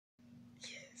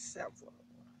sawa.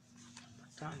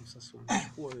 Tano sasa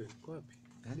unachukua wewe wapi?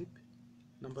 Nipe.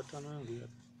 Namba 5 yangu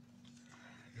hapa.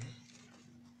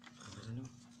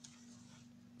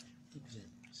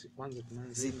 Si kwanza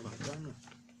tunaanza namba 5.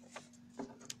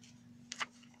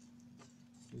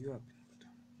 Hiyo wapi?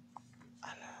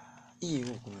 Hii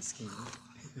huko maskini.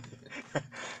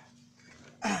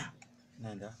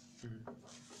 Nenda.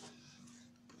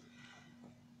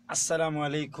 Assalamu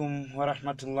alaikum wa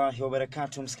rahmatullahi wa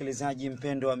barakatuh, msikilizaji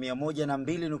mpendo wa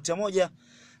 102.1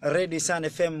 Radio Sun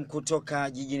FM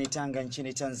kutoka jijini Tanga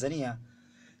nchini Tanzania.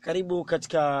 Karibu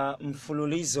katika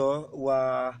mfululizo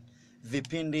wa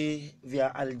vipindi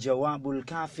vya Jawaabul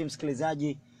Kaafy,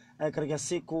 msikilizaji, katika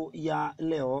siku ya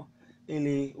leo,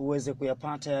 ili uweze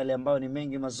kuyapata yale ambayo ni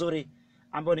mengi mazuri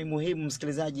ambayo ni muhimu,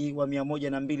 msikilizaji wa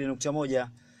 102.1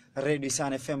 Radio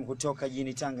Sun FM kutoka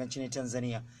jijini Tanga nchini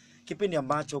Tanzania. Kipindi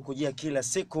ambacho kujia kila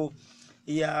siku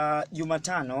ya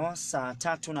Jumatano saa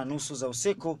 3:30 za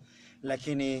usiku,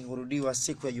 lakini hurudiwa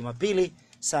siku ya Jumapili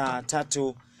saa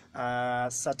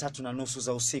 3:30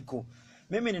 za usiku.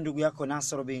 Mimi ni ndugu yako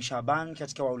Nasr bin Shaban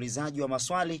katika waulizaji wa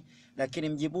maswali, lakini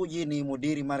mjibuji ni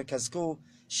mudiri markaz kuu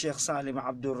Sheikh Salim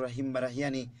Abdurrahim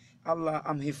Barahiyani, Allah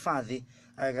amhifadhi.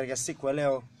 Katika siku ya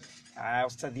leo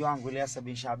ustadhi wangu Ilyasa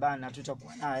bin Shaban, na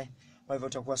tutakuwa naye. Kwa hivyo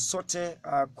tutakuwa sote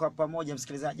kwa pamoja,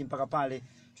 msikilizaji, mpaka pale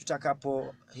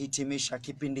tutakapohitimisha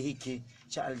kipindi hiki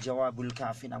cha Jawaabul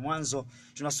Kaafy. Na mwanzo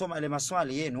tunasoma ile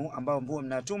maswali yenu ambao mbona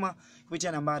mnatuma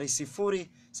kupitia nambari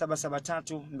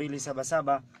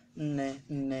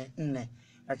 0773277444.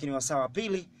 Lakini wasawa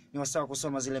pili ni wasawa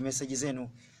kusoma zile message zenu,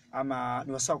 ama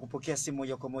ni wasawa kupokea simu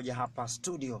moja kwa moja hapa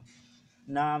studio.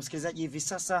 Na msikilizaji, hivi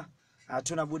sasa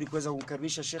tunabudi kuweza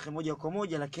kumkaribisha Sheikh moja kwa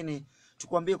moja, lakini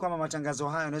tukwambie kwamba matangazo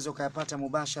haya unaweza kuyapata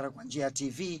mubashara kwa njia ya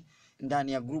TV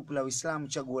ndani ya group la Uislamu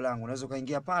Chaguo Langu. Unaweza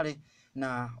kaingia pale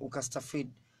na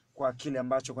ukastafid kwa kile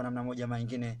ambacho kwa namna moja ama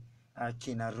nyingine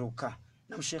kinaruka.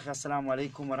 Na Sheikh, assalamu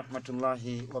alaykum wa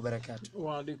rahmatullahi wa barakatuh.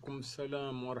 Wa alaykum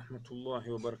salam wa rahmatullahi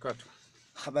wa barakatuh.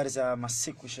 Habari za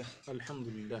masiku Sheikh?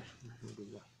 Alhamdulillah,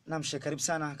 alhamdulillah. Naam Sheikh, karibu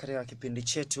sana katika kipindi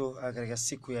chetu katika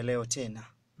siku ya leo tena.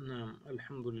 Naam,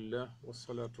 alhamdulillah,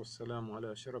 wassalatu wassalamu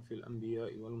ala ashrafil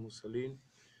anbiya'i wal mursalin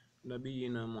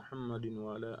nabiyina Muhammadin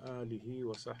wa ala alihi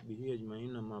wa sahbihi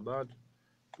ajma'in, ma ba'd.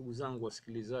 Ndugu zangu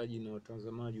wasikilizaji na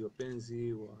watazamaji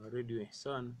wapenzi wa Radio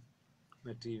Ihsan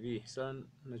na TV Ihsan,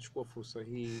 nachukua fursa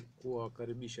hii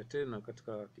kuwakaribisha tena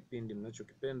katika kipindi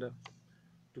mnachokipenda,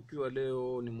 tukiwa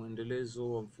leo ni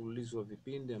muendelezo wa mfululizo wa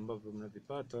vipindi ambavyo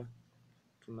mnavipata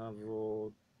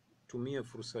tunavyotumia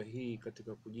fursa hii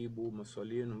katika kujibu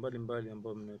maswali yenu mbalimbali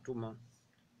ambayo mnatuma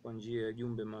kwa njia ya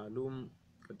jumbe maalum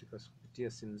katika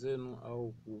kupitia simu zenu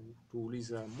au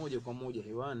kutuuliza moja kwa moja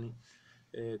hewani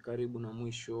karibu na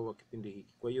mwisho wa kipindi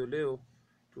hiki. Kwa hiyo leo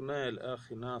tunaye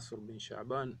al-akhi Nasr bin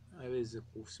Shaban aweze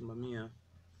kusimamia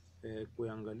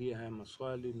kuangalia haya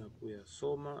maswali na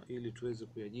kuyasoma ili tuweze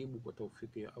kuyajibu kwa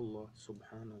taufiki ya Allah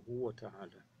subhanahu wa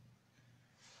ta'ala.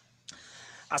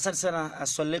 Asante sana.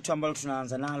 Swali letu ambalo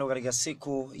tunaanza nalo katika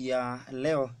siku ya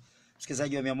leo,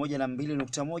 msikilizaji wa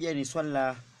 102.1, ni swali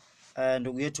la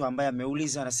ndugu yetu ambaye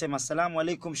ameuliza. Anasema, asalamu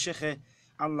alaykum Sheikh,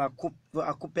 Allah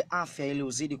akupe afya ili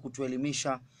uzidi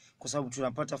kutuelimisha, kwa sababu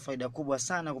tunapata faida kubwa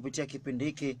sana kupitia kipindi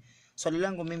hiki. Swali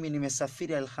langu, mimi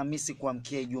nimesafiri Alhamisi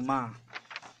kuamkia Ijumaa,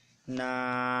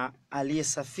 na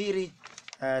aliyesafiri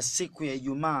siku ya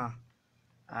Ijumaa,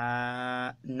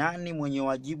 nani mwenye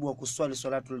wajibu wa kuswali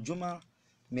salatul Jumaa?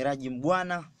 Miraji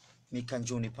Mbwana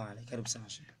Mikanjuni pale. Karibu sana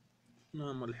Sheikh.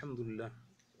 Naam, alhamdulillah.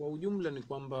 Kwa ujumla ni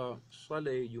kwamba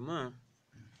swala ya Ijumaa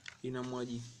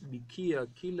inamwajibikia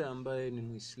kila ambaye ni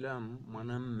Muislamu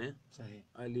mwanamume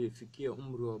aliyefikia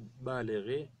umri wa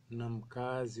balighi na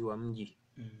mkazi wa mji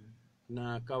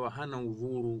na akawa hana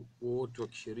udhuru wowote wa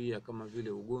kisheria kama vile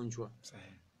ugonjwa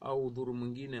au udhuru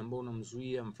mwingine ambao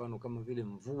unamzuia, mfano kama vile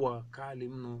mvua kali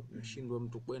mno mshindwa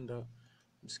mtu kwenda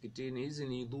msikitini. Hizi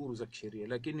ni dhuru za kisheria,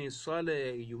 lakini swala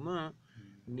ya Ijumaa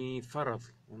ni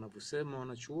faradhi wanavyosema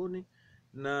wanachuoni,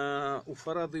 na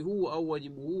ufaradhi huu au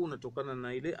wajibu huu unatokana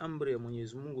na ile amri ya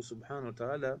Mwenyezi Mungu Subhanahu wa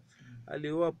Ta'ala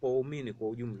aliyowapa waumini kwa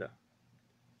ujumla,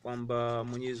 kwamba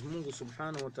Mwenyezi Mungu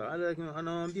Subhanahu wa Ta'ala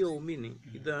anawaambia waumini,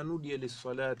 idha nudiya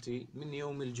lis-salati min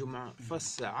yawmil jum'a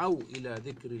fas'au ila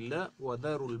dhikrillah wa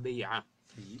dharul bay'a,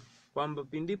 kwamba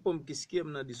pindipo mkisikia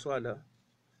mnadi swala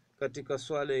katika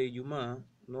swala ya Ijumaa,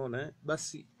 unaona,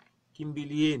 basi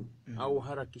kimbilieni au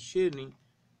harakisheni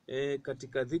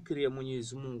katika dhikri ya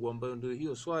Mwenyezi Mungu ambayo ndio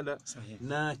hiyo swala,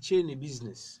 na acheni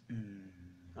business.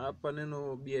 hapa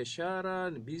neno biashara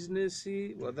ni business,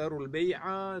 wadharul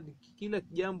bai'a, kila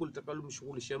jambo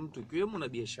litakalomshughulisha mtu ikiwemo na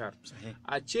biashara.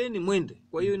 Acheni mwende.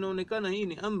 Kwa hiyo inaonekana hii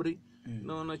ni amri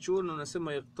na wanachuoni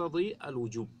wanasema yaktadhi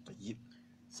alwujub.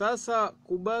 Sasa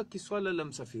kubaki swala la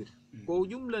msafiri. Kwa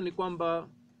ujumla ni kwamba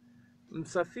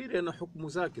msafiri ana hukumu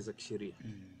zake za kisheria.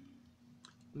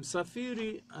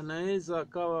 Msafiri anaweza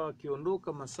akawa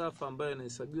akiondoka masafa ambayo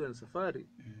yanahesabiwa na safari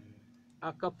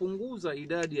akapunguza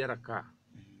idadi ya rakaa,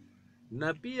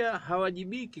 na pia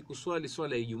hawajibiki kuswali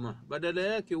swala ya Ijumaa, badala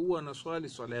yake huwa anaswali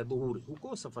swala ya dhuhuri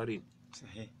huko safarini.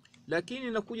 Sahihi.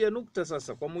 Lakini nakuja nukta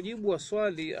sasa, kwa mujibu wa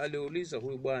swali aliouliza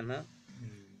huyu bwana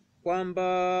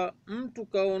kwamba mtu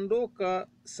kaondoka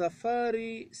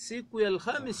safari siku ya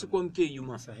Alhamisi kuamkia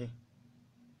Ijumaa. Sahihi.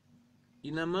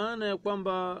 Ina maana ya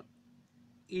kwamba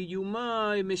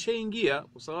Ijumaa imeshaingia,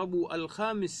 kwa sababu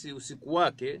Alhamisi usiku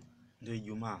wake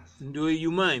ndio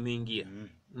Ijumaa imeingia.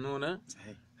 Unaona?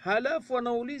 Sahihi. Halafu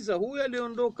anauliza huyu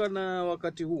aliondoka na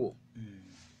wakati huo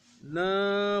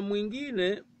na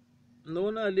mwingine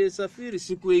naona aliyesafiri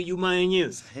siku ya Ijumaa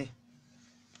yenyewe. Sahihi.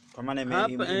 Kwa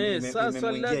maana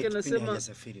sasa lake nasema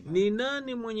ni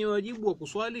nani mwenye wajibu wa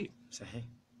kuswali? Sahihi.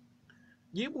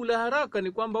 Jibu la haraka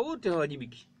ni kwamba wote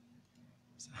hawajibiki.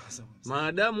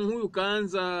 Maadamu huyu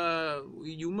kaanza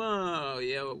Ijumaa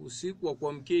ya usiku wa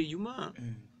kuamkia Ijumaa,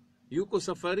 yuko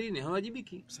safarini,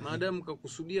 hawajibiki. Maadamu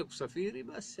kakusudia kusafiri,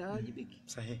 basi hawajibiki.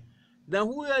 Sahihi. Na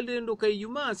huyu aliendoka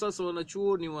Ijumaa, sasa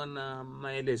wanachuoni wana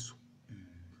maelezo.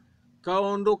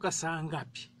 Kaondoka saa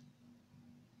ngapi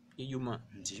Ijumaa?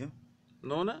 Ndio.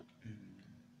 Unaona?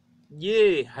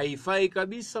 Je, haifai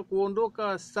kabisa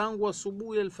kuondoka tangu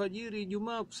asubuhi alfajiri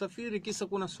Ijumaa kusafiri kisa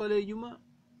kuna swala ya Ijumaa?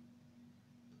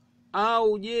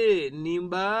 Au je, ni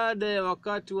baada ya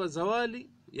wakati wa zawali,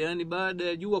 yani baada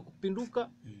ya jua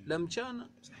kupinduka la mchana,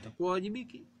 itakuwa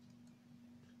wajibiki?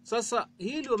 Sasa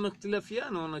hili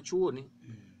wamekhtalafiana wanachuoni,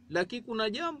 lakini kuna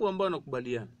jambo ambalo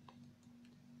nakubaliana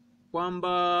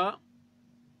kwamba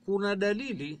kuna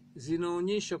dalili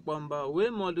zinaonyesha kwamba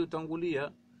wema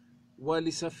waliotangulia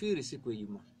walisafiri siku ya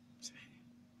Ijumaa.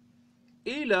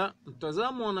 Ila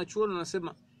mtazamo wanachuoni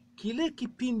wanasema kile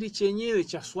kipindi chenyewe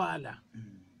cha swala,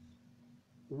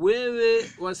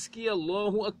 wewe wasikia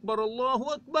Allahu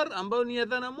Akbar ambayo ni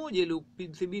adhana moja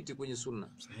iliyothibiti kwenye sunna.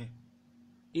 Sahihi.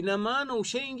 Ina maana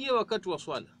ushaingia wakati wa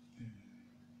swala.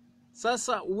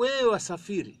 Sasa wewe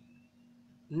wasafiri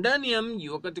ndani ya mji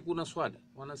wakati kuna swala,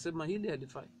 wanasema hili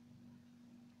halifai.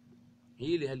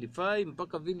 Hili halifai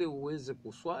mpaka vile uweze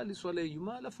kuswali swala ya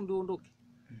Ijumaa alafu ndio uondoke.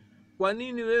 Kwa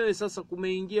nini wewe sasa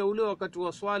kumeingia ule wakati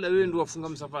wa swala wewe ndio wafunga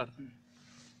msafara?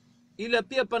 Ila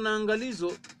pia pana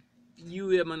angalizo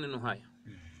juu ya maneno haya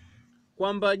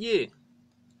kwamba je,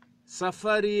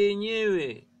 safari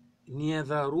yenyewe ni ya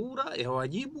dharura ya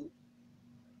wajibu?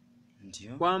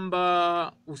 Ndio.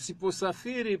 Kwamba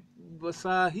usiposafiri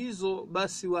saa hizo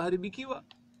basi waharibikiwa?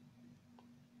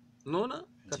 Unaona?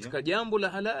 Katika jambo la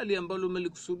halali ambalo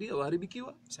umelikusudia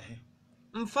waharibikiwa? Sahihi.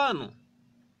 Mfano,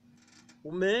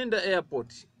 umeenda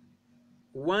airport,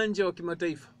 uwanja wa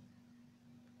kimataifa,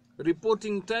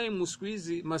 reporting time siku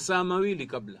hizi masaa 2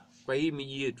 kabla kwa hii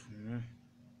miji yetu.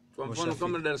 Kwa mfano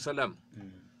kama Dar es Salaam,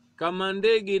 kama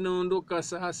ndege inaondoka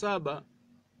saa 7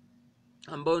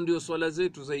 ambao ndio swala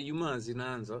zetu za Ijumaa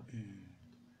zinaanza,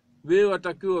 wewe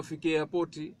watakiwa ufike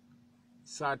airport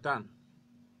saa 5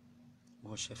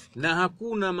 na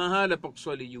hakuna mahala pa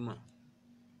kuswali Ijumaa.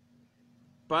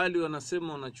 Pale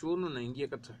wanasema wanachuoni naingia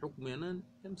katika hukumu ya nani?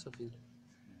 Ya msafiri.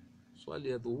 Swali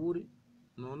ya dhuhuri,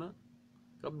 unaona,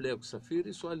 kabla ya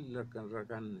kusafiri swali la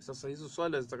raka 4. Sasa hizo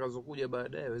swala zitakazokuja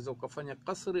baadaye waweza ukafanya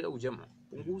kasri au jamaa,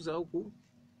 punguza au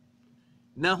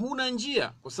na huna njia,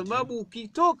 kwa sababu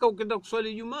ukitoka ukienda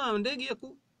kuswali Ijumaa ndege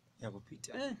ya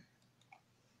kupita.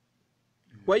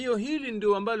 Kwa hiyo hili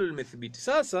ndio ambalo limethibiti.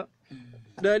 Sasa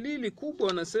dalili kubwa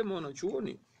wanasema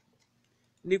wanachuoni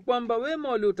ni kwamba wema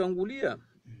waliotangulia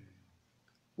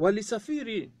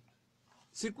walisafiri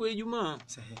siku ya Ijumaa.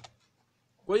 Sahihi.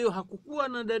 Kwa hiyo hakukuwa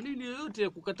na dalili yoyote ya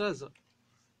kukataza,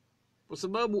 kwa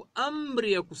sababu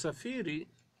amri ya kusafiri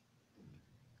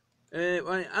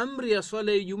amri ya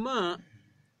swala ya Ijumaa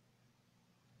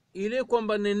ile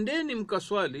kwamba nendeni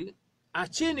mkaswali,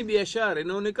 acheni biashara,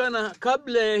 inaonekana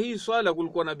kabla ya hii swala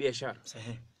kulikuwa na biashara.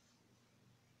 Sahihi.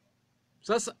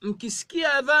 Sasa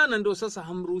mkisikia adhana ndio sasa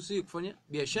hamruhusi kufanya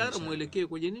biashara, muelekee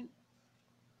kwenye nini?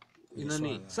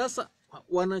 Inani? Sasa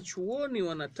wanachuoni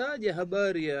wanataja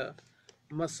habari ya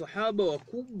masahaba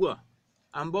wakubwa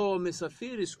ambao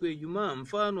wamesafiri siku ya Ijumaa.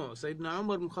 Mfano Saidna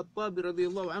Umar bin Khattab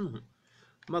radhiyallahu anhu,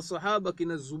 masahaba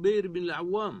kina Zubair bin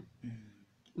al-Awwam,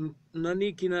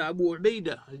 kina Abu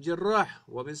Ubaida al-Jarrah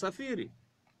wamesafiri.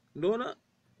 Ndoona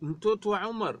mtoto wa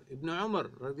Umar ibn Umar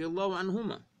radhiallahu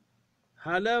anhuma.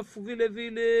 Halafu vile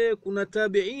vile kuna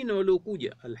tabi'ina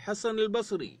waliokuja, al-Hasan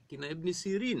al-Basri, kina Ibn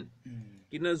Sirin,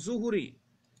 kina Zuhri,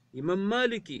 Imam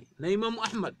Maliki na Imam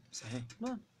Ahmad. Sahihi.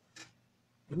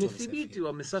 Imethibiti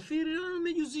wamesafiri na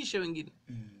wamejuzisha wengine.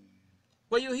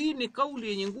 Kwa hiyo hii ni kauli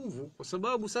yenye nguvu, kwa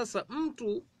sababu sasa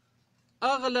mtu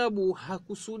aghlabu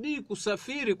hakusudii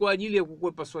kusafiri kwa ajili ya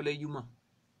kukwepa swala ya Ijumaa.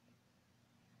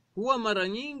 Huwa mara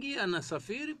nyingi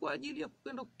anasafiri kwa ajili ya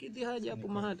kwenda kukidhi haja hapo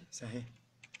mahali. Sahihi.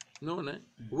 Unaona?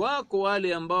 Wako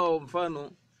wale ambao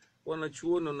mfano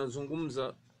wanachuoni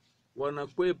wanazungumza,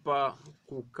 wanakwepa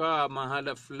kukaa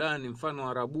mahala fulani, mfano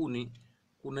Arabuni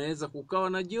kunaweza kukawa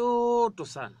na joto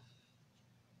sana.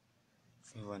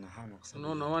 Wanahama kwa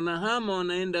sababu Unaona, wanahama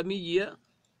wanaenda miji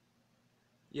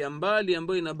ya mbali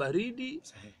ambayo ina baridi.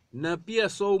 Sahihi. Na pia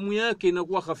saumu yake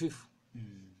inakuwa hafifu.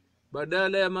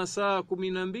 Badala ya masaa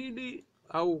 12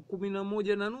 au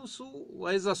 11:30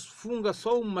 waweza funga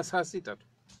saumu masaa 6 tu.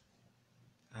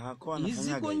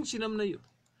 Ziko nchi namna hiyo.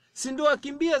 Si ndio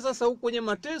akimbia sasa huko kwenye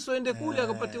mateso ende kule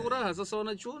akapate uraha. Sasa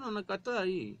wanachuona wanakataa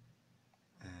hii.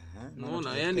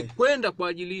 Unaona, yani kwenda kwa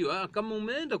ajili hiyo. Kama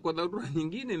umeenda kwa dharura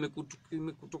nyingine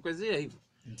imekutokezea hivyo.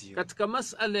 Katika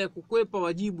masala ya kukwepa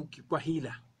wajibu kwa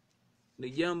hila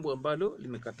ni jambo ambalo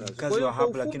limekatazwa. Kazi wa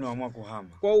hapa lakini waamua kuhama.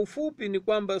 Kwa ufupi ni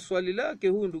kwamba swali lake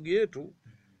huyu ndugu yetu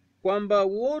kwamba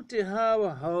wote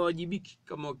hawa hawajibiki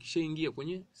kama wakishaingia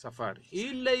kwenye safari,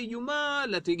 ila Ijumaa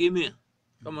lategemea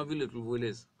kama vile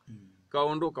tulivyoeleza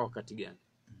kaondoka wakati gani.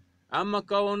 Ama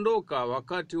kaondoka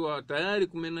wakati wa tayari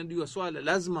kumenadiwa swala,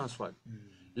 lazima aswali.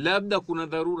 Labda kuna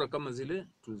dharura kama zile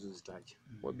tulizozitaja.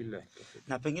 Wabillahi.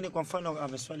 Na pengine kwa mfano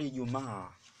ameswali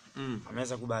Ijumaa,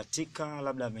 ameweza kubahatika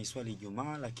labda ameiswali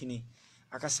Ijumaa lakini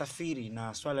akasafiri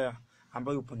na swala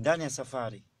ambayo yupo ndani ya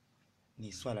safari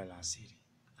ni swala la asiri,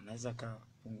 anaweza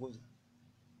kapunguza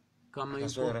kama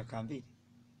hiyo raka 2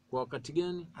 kwa wakati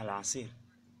gani? Alasiri.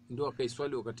 Ndio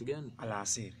akaiswali wakati gani?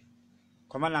 Alasiri.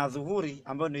 Kwa maana adhuhuri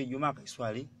ambayo ni Ijumaa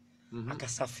akaiswali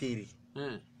akasafiri.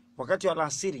 Wakati wa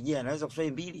alasiri je, anaweza kuswali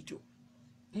 2 tu?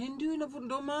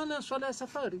 Ndio maana swala ya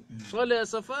safari. Swala ya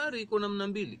safari iko namna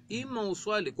mbili. Ima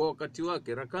uswali kwa wakati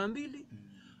wake raka 2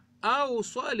 au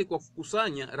uswali kwa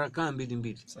kukusanya raka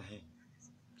 2. Sahihi.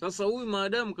 Sasa huyu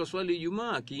maadamu kaswali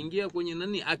Ijumaa, akiingia kwenye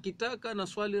nani akitaka na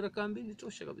swali raka 2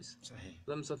 tosha kabisa. Sahihi.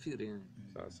 Za msafiri.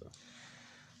 Sasa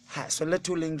swali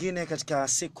letu lingine katika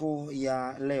siku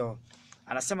ya leo.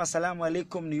 Anasema asalamu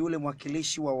alaikum, ni yule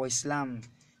mwakilishi wa Waislamu.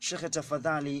 Sheikh,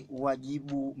 tafadhali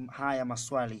wajibu haya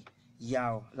maswali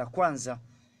yao. La kwanza,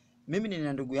 mimi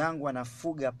nina ndugu yangu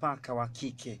anafuga paka wa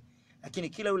kike, lakini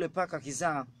kila yule paka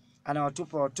kizaa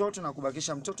anawatupa watoto na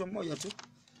kubakisha mtoto mmoja tu.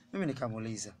 Mimi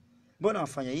nikamuuliza, mbona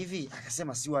wafanya hivi?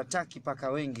 Akasema siwataki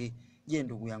paka wengi. Je,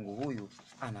 ndugu yangu huyu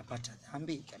anapata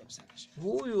dhambi? Karibu sana.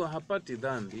 Huyu hapati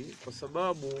dhambi kwa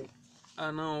sababu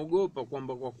anaogopa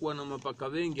kwamba kwa kuwa na mapaka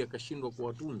wengi akashindwa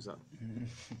kuwatunza,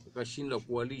 akashindwa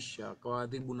kuwalisha,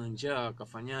 akawaadhibu na njaa,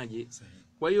 akafanyaje.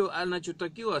 Kwa hiyo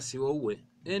anachotakiwa asiwaue,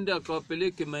 ende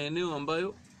akawapeleke maeneo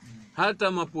ambayo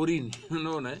hata maporini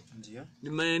unaona Ndio. Ni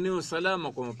maeneo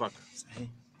salama kwa mapaka.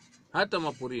 Hata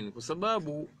maporini, kwa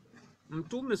sababu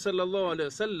Mtume sallallahu alaihi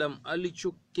wasallam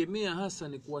alichokemea hasa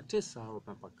ni kuwatesa hao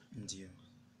mapaka. Ndio.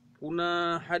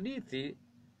 Kuna hadithi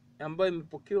ambayo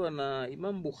imepokewa na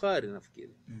Imam Bukhari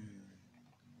nafikiri.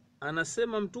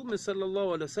 Anasema Mtume sallallahu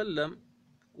alaihi wasallam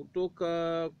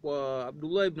kutoka kwa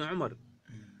Abdullah ibn Umar.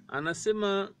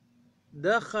 Anasema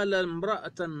dakhala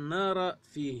imra'atan nara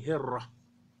fi hirra.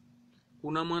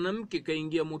 Kuna mwanamke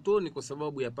kaingia motoni kwa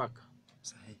sababu ya paka.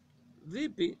 Sahihi.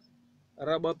 Vipi?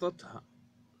 Rabatatha,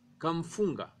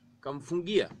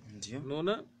 kamfungia. Ndio.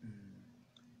 Unaona?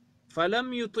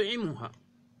 Falam yut'imuha,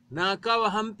 na akawa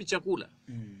hampi chakula.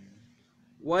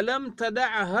 Walam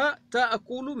tada'aha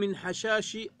ta'kulu min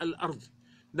hashashi al-ardh,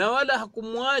 na wala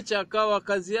hakumwacha akawa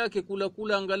kazi yake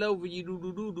kula angalau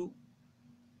vijidudududu.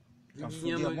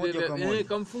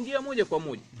 Kamfungia moja kwa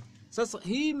moja. Sasa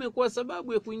hii imekuwa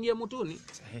sababu ya kuingia motoni.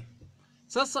 Sahihi.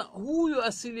 Sasa huyu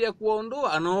asili ya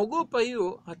kuwaondoa anaogopa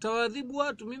hiyo, atawadhibu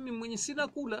watu, mimi mwenye sina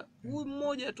kula, huyu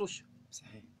mmoja atosha.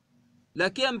 Sahihi.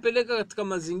 Lakini ampeleka katika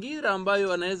mazingira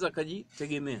ambayo anaweza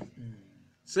kujitegemea.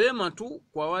 Sema tu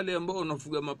kwa wale ambao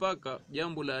wanafuga mapaka,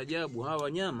 jambo la ajabu hawa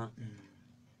wanyama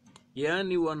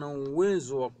yani wana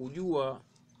uwezo wa kujua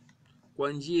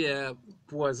kwa njia ya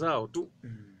pua zao tu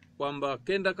kwamba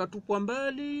kenda katupwa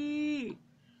mbali,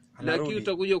 lakini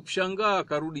utakuja kushangaa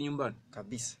karudi nyumbani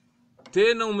kabisa.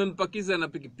 Tena umempakiza na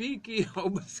pikipiki au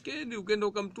baskeli, ukenda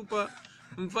ukamtupa,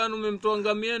 mfano umemtoa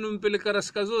ngamiani umpeleka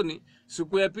raskazoni,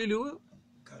 siku ya pili huyo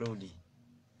karudi.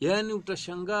 Yani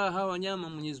utashangaa hawa wanyama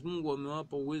Mwenyezi Mungu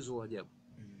amewapa uwezo wa ajabu.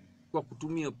 Kwa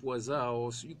kutumia pua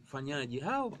zao, sijui kufanyaje,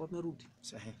 hao wamerudi.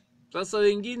 Sahihi. Sasa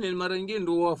wengine mara nyingine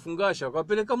ndio wafungasha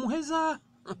wakapeleka Muheza.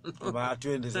 Baba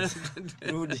twende sasa.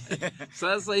 Rudi.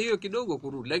 Sasa hiyo kidogo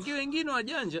kurudi. Lakini wengine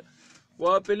wajanja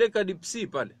wawapeleka deep sea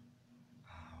pale.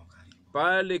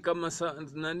 Pale kama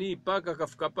nani paka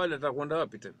kafika pale atakwenda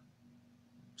wapi tena?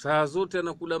 Saa zote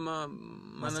anakula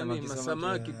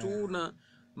masamaki tu na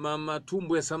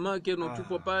matumbo ya samaki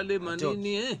yanotupwa pale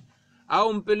manini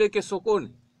au mpeleke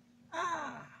sokoni.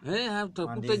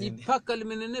 Utakuta jipaka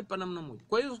limenenepa namna moja.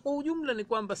 Kwa hiyo kwa ujumla ni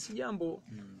kwamba si jambo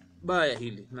baya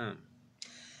hili. Naam.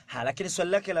 Lakini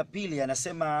swali lake la pili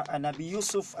anasema Nabii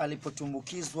Yusuf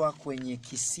alipotumbukizwa kwenye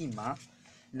kisima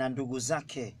na ndugu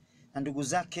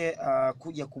zake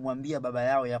kuja kumwambia baba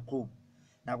yao Yakub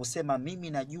na kusema mimi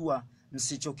najua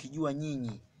msichokijua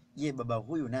nyinyi. Je, baba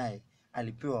huyu naye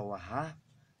alipewa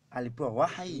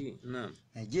wahi? Naam.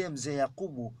 Je, mzee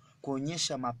Yakubu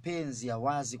kuonyesha mapenzi ya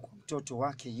wazi kwa mtoto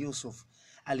wake Yusuf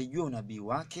alijua unabii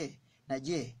wake? Na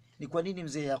je, ni kwa nini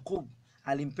mzee Yakub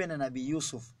alimpenda Nabii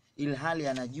Yusuf ilhali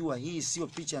anajua hii sio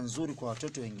picha nzuri kwa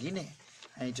watoto wengine?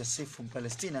 Anaitwa Sefu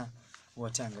Mpalestina wa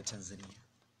Tanga, Tanzania.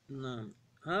 Naam.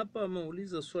 Hapa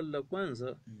ameuliza swali la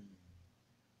kwanza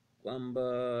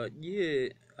kwamba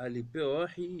je, alipewa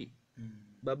wahi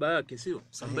baba yake sio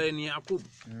ambaye ni Yakub?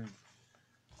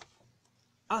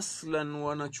 Aslan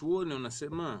wanachuoni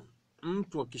wanasema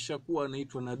mtu akishakuwa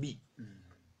anaitwa nabii,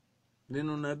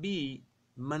 neno nabii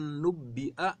man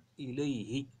nubbi'a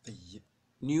ilayhi,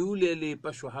 ni yule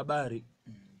aliyepashwa habari.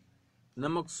 Na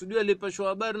maksudi aliyepashwa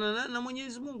habari na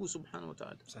Mwenyezi Mungu Subhanahu wa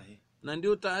Ta'ala. Sahihi. Na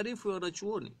ndio taarifu ya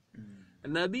wanachuoni.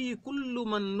 Nabii kullu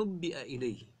man nubbi'a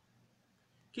ilayhi,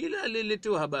 kila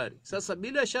aliyeletewa habari. Sasa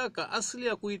bila shaka asli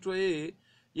ya kuitwa yeye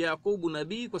Yakubu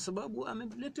nabii kwa sababu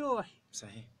ameletewa wahi.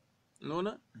 Sahihi.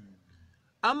 Unaona?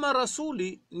 Ama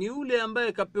rasuli ni yule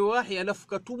ambaye kapewa wahi alafu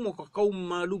katumwa kwa kaumu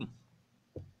maalum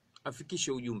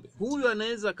afikishe ujumbe. Huyu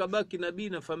anaweza kabaki nabii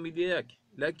na familia yake,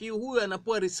 lakini huyu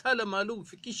anapewa risala maalum,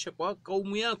 fikisha kwa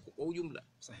kaumu yako kwa ujumla.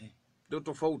 Sahihi. Ndio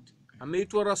tofauti.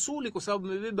 Ameitwa rasuli kwa sababu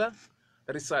amebeba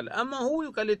risala, ama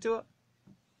huyu kaletewa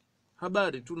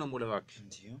habari tu na Mola wake.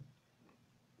 Ndio.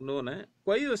 Unaona?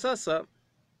 Kwa hiyo sasa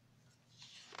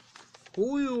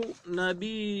huyu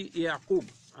nabii Yakub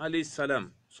alayhi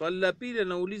salam, swali la pili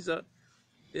anauliza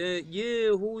je,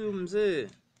 huyu mzee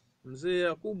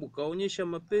Yakubu kaonyesha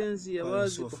mapenzi ya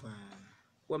wazi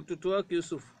kwa mtoto wake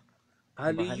Yusuf,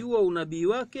 alijua unabii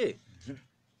wake?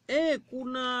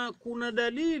 Kuna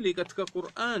dalili katika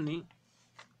Qur'ani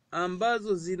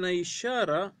ambazo zina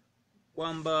ishara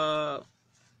kwamba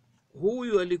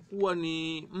huyu alikuwa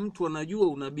ni mtu anajua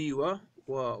unabii wa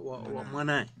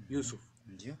mwanae Yusuf.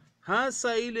 Ndio.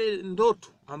 Hasa ile ndoto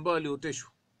ambayo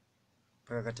alioteshwa.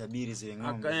 Paka katabiri zile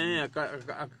ng'ombe.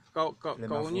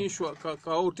 Kaonyeshwa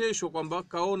kaoteshwa kwamba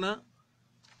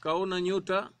kaona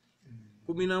nyota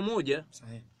 11.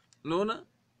 Sahihi. Unaona?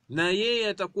 Na yeye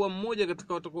atakuwa mmoja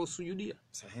katika watakaosujudia.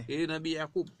 Sahihi. Yeye Nabii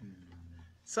Yakub.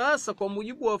 Sasa kwa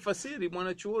mujibu wa fasiri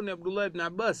mwanachuoni Abdullah ibn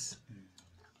Abbas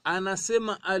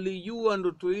anasema alijua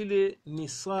ndoto ile ni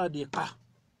sadiqa,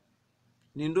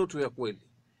 ni ndoto ya kweli,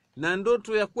 na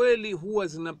ndoto ya kweli huwa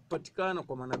zinapatikana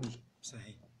kwa manabii.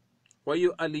 Sahihi. Kwa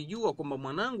hiyo alijua kwamba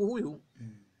mwanangu huyu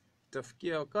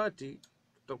tafikia wakati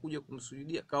tutakuja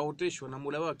kumsujudia, kaoteshwa na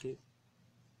Mola wake,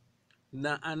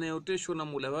 na anayeoteshwa na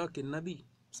Mola wake nabii.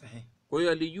 Sahihi. Kwa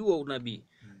hiyo alijua unabii.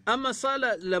 Ama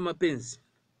sala la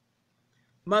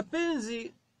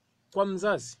mapenzi kwa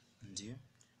mzazi, ndio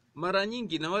mara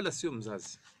nyingi, na wala sio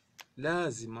mzazi,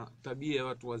 lazima tabia ya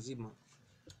watu wazima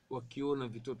wakiona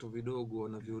vitoto vidogo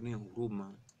wanavionea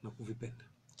huruma na kuvipenda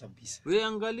kabisa. Wewe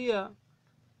angalia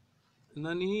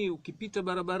hii, ukipita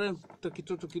barabarani kukuta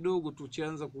kitoto kidogo tu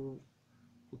chaanza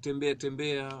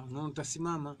kutembea na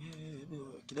utasimama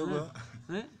kidogo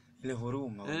ile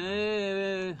huruma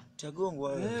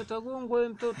tagongwa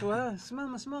mtoto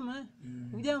simama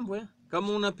ujambo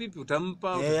kama una pipi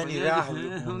utampa yani raha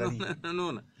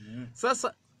unaona.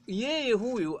 Sasa yeye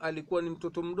huyu alikuwa ni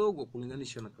mtoto mdogo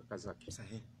kulinganisha na kaka zake.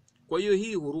 Sahihi. Kwa hiyo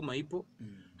hii huruma ipo.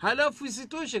 Halafu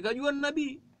isitoshe kajua ni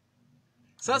nabii.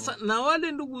 Sasa na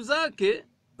wale ndugu zake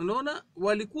unaona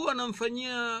walikuwa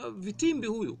wanamfanyia vitimbi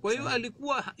huyu. Kwa hiyo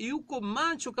alikuwa yuko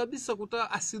macho kabisa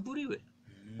kutaka asidhuriwe.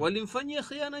 Walimfanyia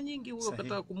khiana nyingi huyo,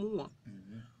 akataka kumuua.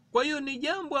 Kwa hiyo ni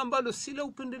jambo ambalo si la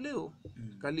upendeleo.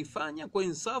 Kalifanya kwa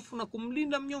insafu na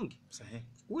kumlinda mnyonge. Sahihi.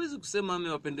 Huwezi kusema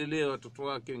amewapendelea watoto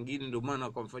wake wengine ndio maana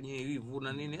akamfanyia hivi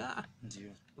na nini.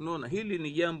 Ndio. Unaona, hili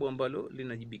ni jambo ambalo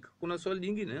linajibika. Kuna swali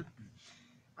jingine?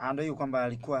 Ndio hiyo kwamba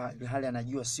alikuwa hali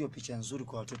anajua sio picha nzuri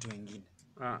kwa watoto wengine.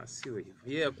 Sio hivyo.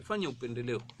 Yeye kufanya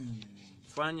upendeleo.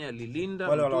 Fanya lilinda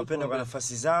wale wanaopenda kwa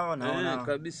nafasi zao naona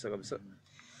kabisa.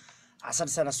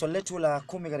 Asante sana. Swali letu la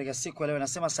 10 katika siku ya leo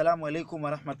nasema asalamu alaykum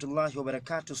wa rahmatullahi wa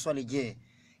barakatuh. Swali, je,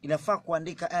 inafaa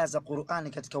kuandika aya za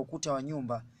Qur'ani katika ukuta wa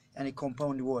nyumba, yani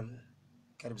compound wall?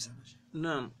 Karibu sana.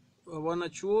 Naam,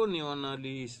 wanachuoni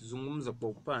wanalizungumza kwa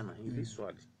upana hili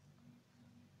swali.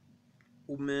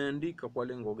 Umeandika kwa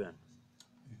lengo gani?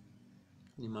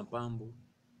 Ni mapambo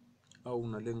au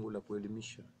una lengo la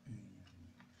kuelimisha?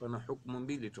 Pana hukumu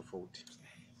mbili tofauti.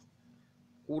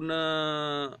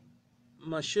 Kuna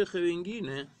mashekhe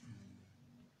wengine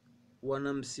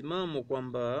wana msimamo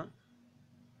kwamba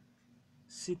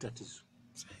si tatizo.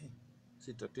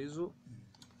 Si tatizo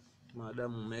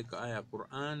maadamu umeweka aya ya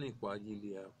Qur'ani kwa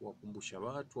ajili ya kuwakumbusha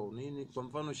watu au nini. Kwa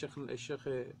mfano Sheikh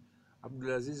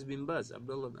Abdulaziz bin Baz,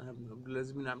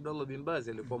 Abdulaziz bin Abdullah bin Baz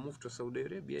alikuwa mufti wa Saudi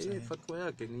Arabia. Yeye fatwa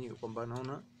yake ni kwamba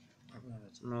naona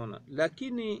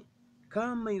lakini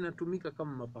kama inatumika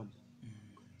kama mapambo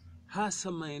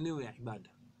hasa maeneo ya ibada,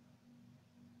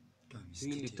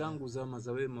 hili tangu zama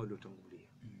za wema waliotangulia,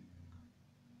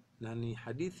 na ni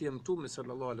hadithi ya Mtume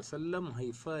sallallahu alaihi wasallam,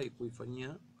 haifai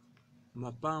kuifanyia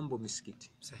mapambo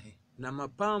misikiti. Sahihi. Na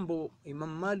mapambo,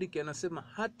 Imam Malik anasema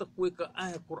hata kuweka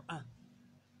aya Qur'an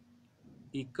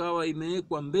ikawa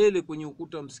imewekwa mbele kwenye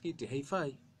ukuta wa msikiti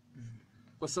haifai.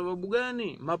 Kwa sababu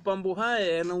gani? Mapambo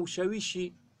haya yana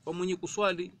ushawishi kwa mwenye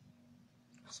kuswali.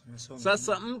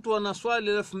 Sasa mtu anaswali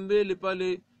alafu mbele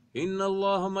pale inna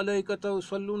Allaha malaikatahu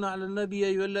yusalluna ala nabiy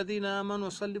ayyuhalladhina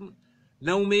amanu sallimu,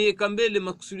 na umeweka mbele,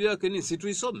 maksudi yake ni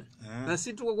situisome na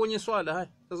si tuko kwenye swala. Haya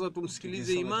sasa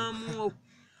tumsikilize imamu.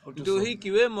 Ndio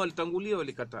hiki wema walitangulia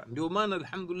walikataa. Ndio maana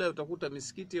alhamdulillah utakuta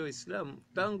misikiti ya Waislamu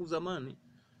tangu zamani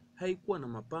haikuwa na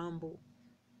mapambo.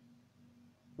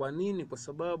 Kwa nini? Kwa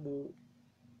sababu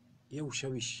ya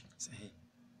ushawishi. Sahihi.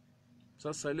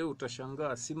 Sasa leo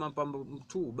utashangaa si mapambo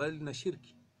tu bali na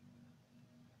shirki.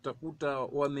 Utakuta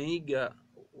wameiga,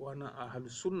 wana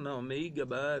ahlus sunna wameiga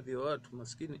baadhi ya watu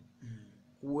maskini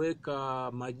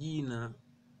kuweka majina,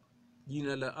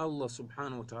 jina la Allah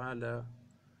subhanahu wa ta'ala,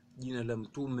 jina la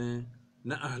mtume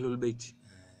na ahlul bait,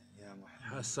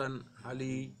 Hasan,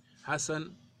 Ali,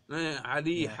 Hasan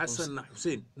na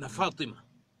Hussein na Fatima.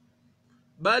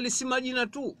 Bali si majina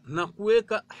tu, na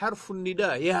kuweka harfu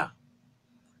nida ya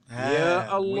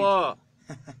Allah,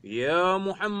 ya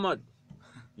Muhammad,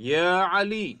 ya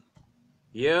Ali,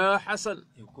 ya Hasan,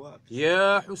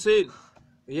 ya Hussein,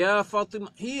 ya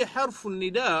Fatima. Hii harfu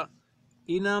nida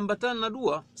inaambatana na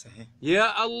dua. Sahihi.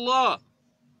 Ya Allah.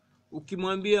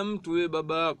 Ukimwambia mtu wewe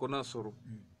baba yako Nasru,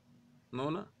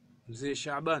 unaona mzee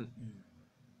Shaaban,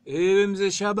 ewe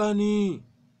mzee Shabani,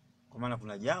 kwa maana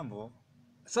kuna jambo.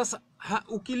 Sasa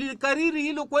ukilikariri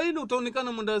hilo kwa hilo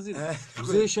utaonekana mwendazimu.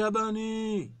 Mzee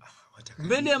Shabani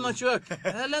mbele ya macho yake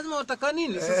lazima wataka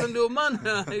nini? Sasa ndio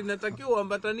maana inatakiwa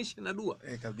uambatanishe na dua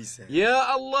Kabisa. Ya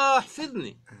Allah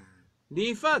hifadhni,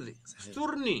 nihifadhi,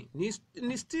 sturni,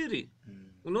 nistiri,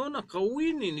 unaona,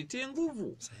 kawini, nitie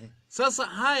nguvu. Sasa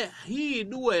hii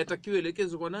dua yatakiwa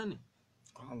elekezwe kwa nani?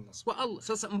 Kwa Allah.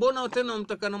 Sasa mbona tena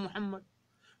umtaka na Muhammad,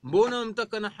 mbona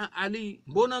umtaka na Ali,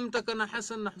 mbona umtaka na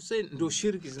Hasan na Hussein? Ndio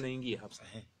shirki zinaingia hapa.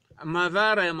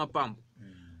 Madhara ya mapambo.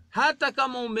 Hata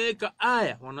kama umeweka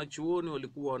aya, wanachuoni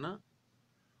walikuwa na.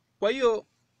 Kwa hiyo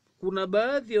kuna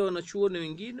baadhi ya wanachuoni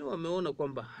wengine wameona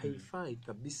kwamba haifai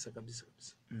kabisa.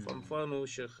 Kwa mfano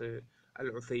Sheikh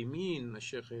Al-Uthaymeen na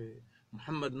Sheikh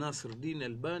Muhammad Nasiruddin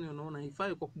Albani wanaona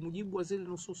haifai kwa mujibu wa zile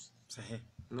nusus. Sahihi.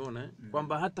 Unaona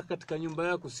kwamba hata katika nyumba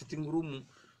yako sitting room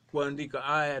kuandika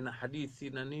aya na hadithi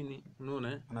na nini,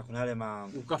 unaona na kuna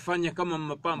yale ukafanya kama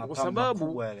mapambo, kwa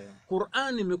sababu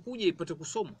Qur'an imekuja ipate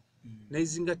kusoma na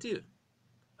izingatiwe.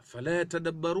 Fala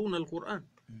yatadabbaruna al-Qur'an.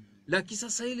 Lakini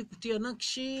sasa ili kutia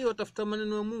nakshi watafuta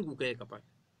maneno ya Mungu kaeka pale.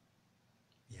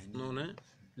 Unaona?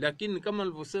 Lakini kama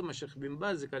alivyosema Sheikh bin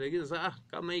Baz kalegeza,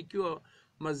 kama ikiwa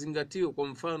mazingatio, kwa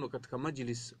mfano katika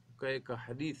majlis ukaeka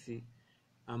hadithi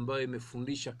ambayo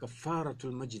imefundisha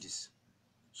kafaratul majlis,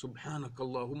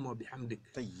 subhanakallahumma wa bihamdik,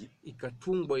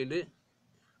 ikatungwa ile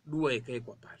dua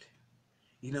ikaekwa pale,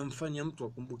 inamfanya mtu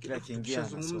akumbuke.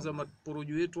 Tunazungumza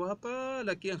maporojo yetu hapa,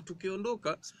 lakini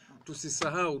tukiondoka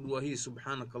tusisahau dua hii,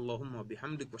 subhanakallahumma wa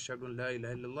bihamdik wa ashhadu an la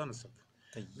ilaha illa Allah nastaghfir.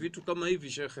 Vitu kama hivi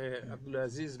Sheikh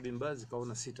Abdulaziz bin Baz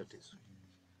kaona si tatizo.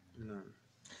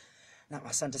 Na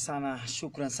asante sana,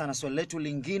 shukran sana. Swali letu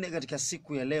lingine katika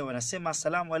siku ya leo anasema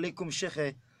asalamu alaikum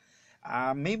Sheikh,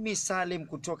 mimi Salim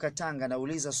kutoka Tanga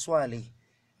nauliza swali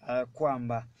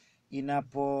kwamba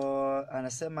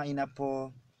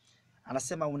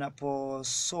anasema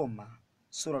unaposoma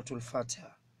suratul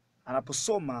Fatiha,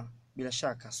 anaposoma bila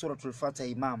shaka suratul Fatiha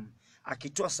imam,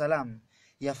 akitoa salamu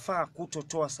yafaa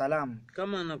kutotoa salamu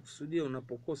kama anakusudia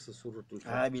unapokosa suratul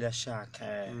Fatiha. Bila shaka.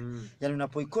 Yani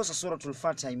unapoikosa suratul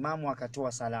Fatiha imamu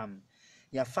akatoa salamu,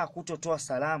 yafaa kutotoa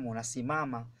salamu na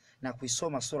simama na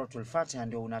kuisoma suratul Fatiha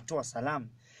ndio unatoa salamu.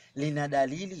 Lina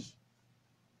dalili?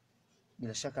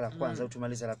 Bila shaka la kwanza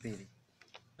utumaliza la pili.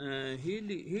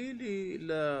 Hili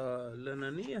la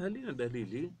nani halina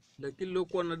dalili, lakini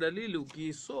lokuwa na dalili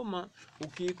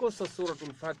ukiikosa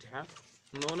suratul Fatiha,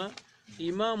 unaona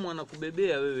imamu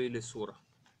anakubebea wewe ile sura,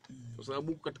 kwa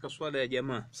sababu katika swala ya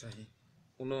jamaa. Sahihi.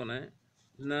 Unaona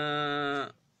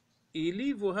na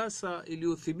ilivyo hasa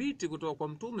iliyothibiti kutoka kwa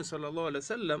Mtume sallallahu alaihi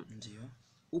wasallam, ndio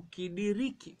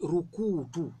ukidiriki rukuu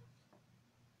tu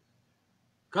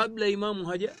kabla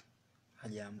imamu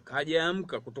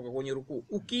hajaamka kutoka kwenye rukuu,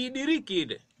 ukidiriki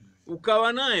ile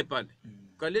ukawa naye pale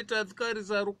ukaleta adhkari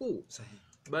za rukuu,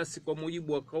 basi kwa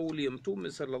mujibu wa kauli ya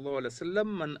Mtume sallallahu alaihi wasallam,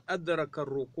 man adraka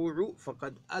ar-ruku'u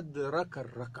faqad adraka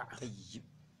ar-rak'a.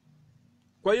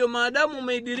 Kwa hiyo maadamu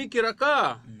umeidiriki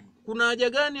rakaa, kuna haja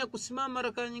gani ya kusimama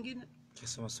rakaa nyingine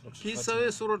kisa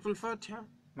wewe suratul Fatiha?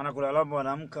 Maana kuna lambo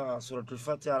wanaamka suratul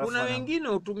Fatiha alafu kuna wengine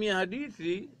hutumia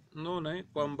hadithi, unaona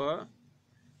kwamba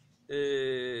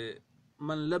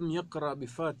man lam yaqra bi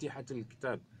fatihatil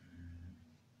kitab,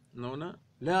 unaona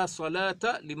la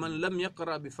salata liman lam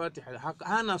yaqra bi fatiha,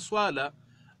 hana swala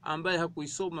ambaye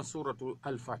hakuisoma suratul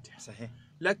al-Fatiha. Sahihi.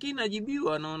 Lakini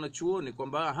ajibiwa naona chuoni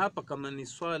kwamba hapa kama ni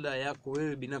swala yako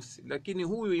wewe binafsi, lakini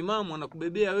huyu imamu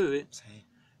anakubebea wewe. Sahihi.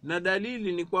 Na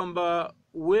dalili ni kwamba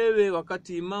wewe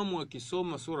wakati imamu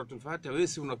akisoma suratul Fatiha wewe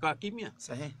si unakaa kimya?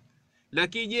 Sahihi.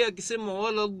 Lakini je akisema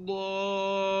wala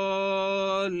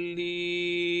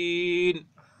dhallin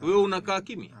wewe unakaa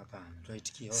kimya? Hapana,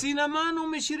 tuitikie. Sina maana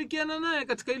umeshirikiana naye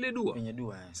katika ile dua. Kwenye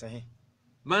dua, sahihi.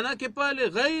 Manake pale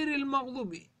ghairil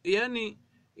maghdubi, yani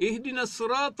ihdina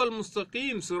siratal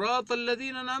mustaqim siratal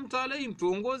ladhina an'amta alayhim,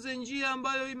 tuongoze njia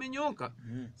ambayo imenyoka,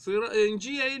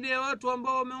 njia ile ya watu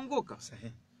ambao wameongoka.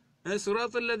 Sahihi.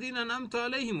 Siratal ladhina an'amta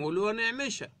alayhim, wale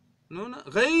waneemesha. Unaona,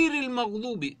 ghairil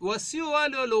maghdubi, wasio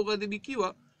wale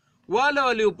walioghadhibikiwa wala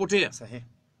waliopotea. Sahihi.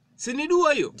 Si ni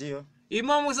dua hiyo? Ndio.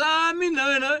 Imamu amin na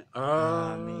wewe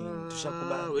amin,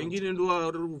 tushakubali. Wengine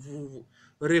ndio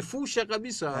refusha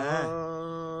kabisa.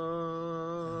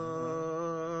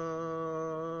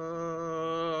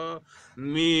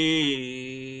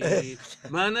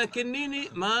 Maana nini?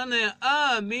 Maana ya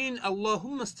amin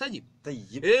Allahumma stajib.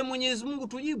 Tayyib. Mwenyezi Mungu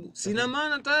tujibu. Sina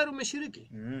maana tayari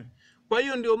umeshiriki. Kwa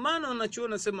hiyo ndio maana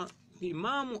unachoona sema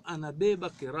imamu anabeba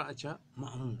kiraa cha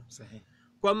maamum. Sahihi.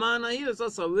 Kwa maana hiyo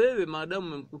sasa wewe maadamu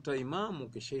umemkuta imamu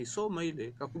kishaisoma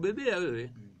ile kakubebea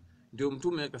wewe, ndio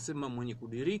Mtume akasema mwenye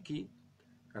kudiriki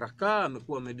rakaa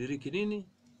amekuwa amediriki nini?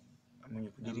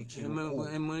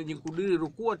 Mwenye kudiriki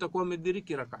rukuu atakuwa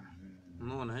amediriki rakaa.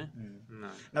 Unaona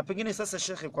Na pengine sasa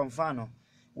shekhe, kwa mfano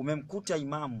umemkuta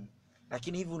imamu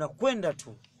lakini hivi unakwenda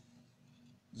tu,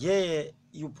 yeye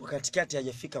yupo katikati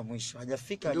hajafika mwisho,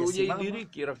 hajafika hajasimama, ndio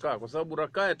hujadiriki rakaa, kwa sababu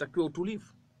rakaa yatakiwa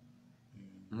utulivu.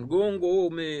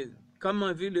 Mgongo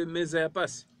kama vile meza ya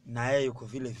pasi, na yeye yuko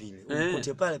vile vile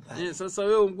umkute pale pale. Sasa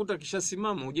wewe umkuta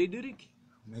kishasimama hujaidiriki,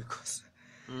 umekosa.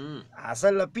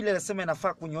 Swali la pili anasema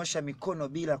inafaa kunyoosha mikono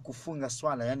bila kufunga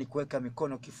swala, yani kuweka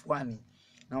mikono kifuani.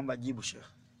 Naomba jibu Sheikh.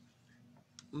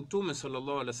 Mtume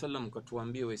sallallahu alaihi wasallam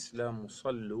katuambia Waislamu,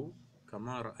 sallu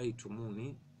kama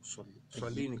raaitumuni usalli,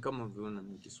 swalini kama mlivyoona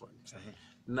mimi kiswali. Sahihi.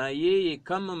 Na yeye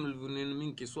kama mlivyoona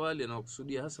mimi kiswali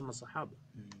anakusudia hasa masahaba.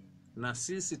 Na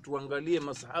sisi tuangalie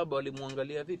masahaba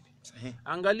walimwangalia vipi. Sahihi.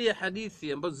 Angalia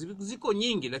hadithi ambazo ziko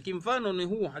nyingi, lakini mfano ni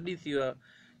huu hadithi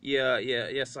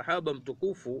ya sahaba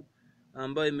mtukufu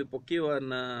ambayo imepokewa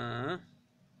na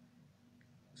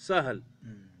Sahal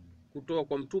kutoka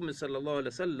kwa Mtume sallallahu alaihi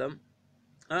wasallam.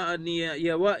 Ni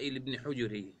ya Wa'il ibn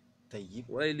Hujri. Tayyib.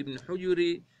 Wa'il ibn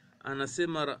Hujri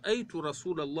anasema raaitu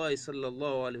Rasulullah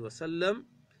sallallahu alaihi wasallam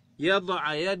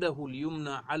yad'a yadahu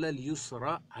al-yumna ala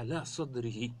al-yusra ala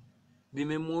sadrihi.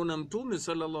 Nimemuona Mtume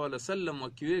sallallahu alaihi wasallam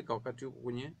akiweka wakati yuko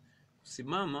kwenye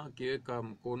kusimama, akiweka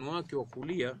mkono wake wa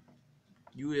kulia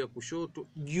juu ya kushoto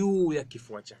juu ya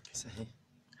kifua chake. Sahihi.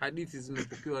 Hadithi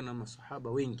zimepokewa na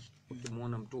masahaba wengi,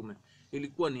 ukimuona Mtume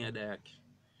ilikuwa ni ada yake.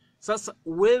 Sasa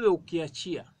wewe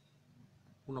ukiachia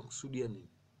unakusudia nini?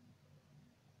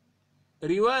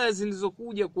 Riwaya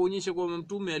zilizokuja kuonyesha kwamba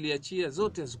Mtume aliachia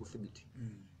zote hazikuthibiti.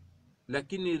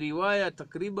 Lakini riwaya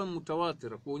takriban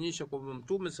mutawatira kuonyesha kwamba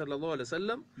Mtume sallallahu alaihi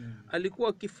wasallam alikuwa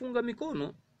akifunga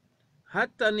mikono.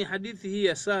 Hata ni hadithi hii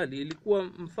ya Sali ilikuwa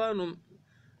mfano,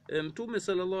 Mtume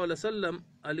sallallahu alaihi wasallam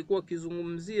alikuwa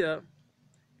akizungumzia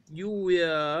juu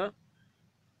ya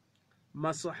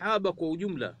masahaba kwa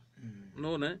ujumla.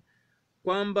 Unaona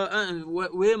kwamba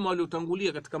wema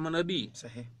waliotangulia katika manabii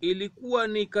Sahihi. ilikuwa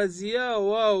ni kazi yao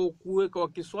wao kuweka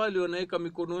wakiswali wanaweka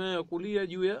mikono yao ya kulia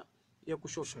juu ya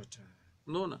kushoto.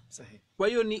 Unaona? Sahihi. Kwa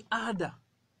hiyo ni ada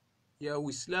ya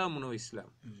Uislamu na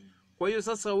Waislamu. Kwa hiyo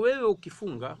sasa wewe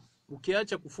ukifunga,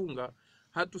 ukiacha kufunga,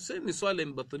 hatusemi swala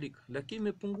imebatilika, lakini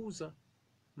imepunguza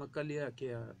makali yake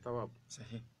ya thawabu.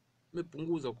 Sahihi.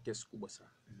 Imepunguza kwa kiasi kubwa sana.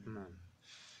 Naam.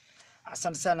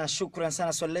 Asante sana, shukran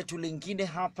sana. Swali letu lingine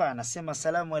hapa anasema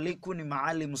asalamu alaykum, ni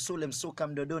Maalim Sule Msuka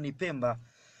Mdodoni Pemba.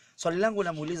 Swali langu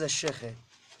namuuliza shekhe,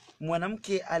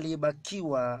 mwanamke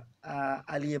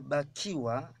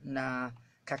aliyebakiwa na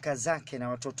kaka zake na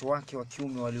watoto wake wa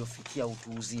kiume waliofikia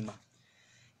utu uzima,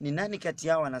 ni nani kati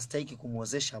yao anastahili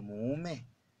kumwozesha mume?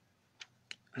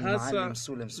 Hasa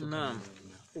naam,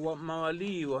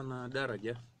 mawali wana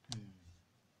daraja.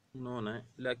 Unaona,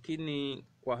 lakini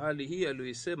kwa hali hii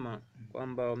aliyoisema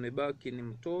kwamba wamebaki ni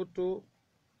mtoto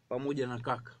pamoja na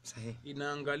kaka. Sahihi.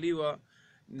 Inaangaliwa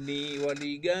ni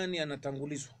wali gani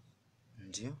anatangulizwa.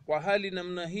 Ndio. Kwa hali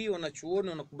namna hii wanachuoni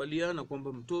wanakubaliana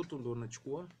kwamba mtoto ndo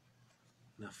anachukua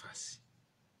nafasi.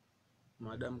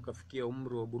 Maadamu kafikia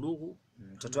umri wa bulughu,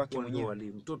 mtoto wake mwenyewe,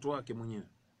 wali, mtoto wake mwenyewe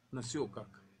na sio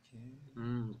kaka.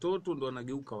 Mtoto ndo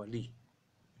anageuka wali.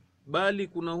 Bali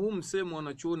kuna huu msemo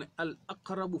wanachuoni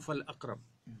al-aqrabu fal-aqrab.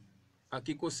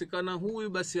 Akikosekana huyu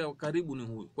basi wa karibu ni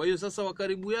huyu. Kwa hiyo sasa wa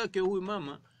karibu yake huyu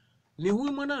mama ni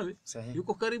huyu mwanawe. Sahihi.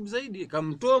 Yuko karibu zaidi,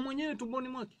 kamtoa mwenyewe tumboni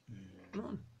mwake.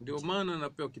 Ndio maana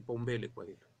anapewa kipaumbele kwa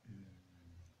hilo.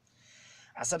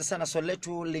 Asante sana. Swali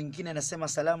letu lingine nasema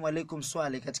asalamu alaykum,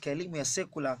 swali, katika elimu ya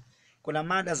sekula kuna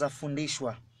mada za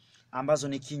fundishwa ambazo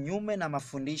ni kinyume na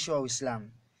mafundisho ya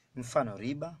Uislamu, mfano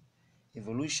riba,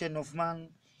 evolution of man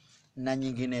na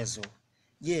nyinginezo.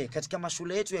 Je, katika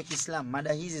mashule yetu ya Kiislamu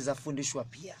mada hizi zafundishwa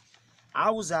pia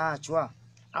au zaachwa,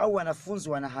 au wanafunzi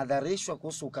wanahadharishwa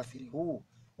kuhusu ukafiri huu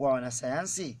wa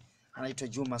wanasayansi? Anaitwa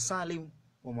Juma Salim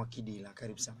wa Mwakidila.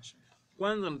 Karibu sana shekhi.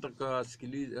 Kwanza nataka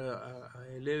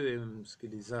aelewe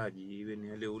msikilizaji, iwe ni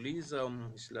aliyeuliza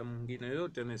Muislamu mwingine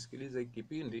yote anayesikiliza hiki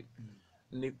kipindi,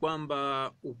 ni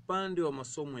kwamba upande wa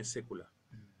masomo ya sekula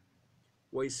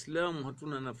Waislamu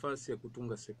hatuna nafasi ya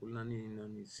kutunga sekula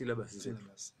nani syllabus zetu.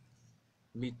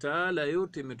 Mitaala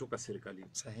yote imetoka serikalini.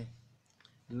 Sahihi.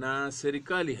 Na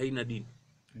serikali haina dini.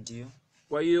 Ndio.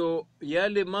 Kwa hiyo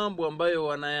yale mambo ambayo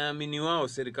wanayaamini wao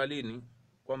serikalini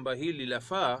kwamba hili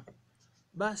lafaa,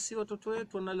 basi watoto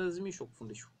wetu wanalazimishwa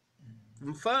kufundishwa.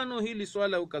 Mfano hili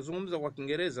swala ukazungumza kwa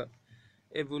Kiingereza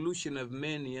evolution of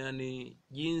man, yani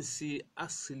jinsi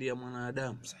asili ya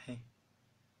mwanadamu. Sahihi.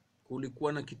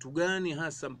 Kulikuwa na kitu gani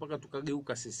hasa mpaka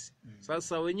tukageuka sisi.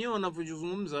 Sasa wenyewe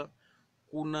wanavyozungumza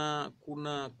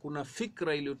kuna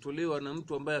fikra iliyotolewa na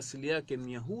mtu ambaye asili yake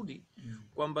ni Yahudi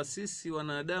kwamba sisi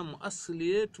wanadamu asili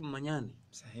yetu manyani.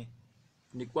 Sahihi.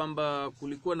 Ni kwamba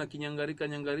kulikuwa na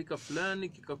kinyangarika fulani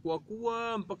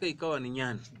kikakuwa mpaka ikawa ni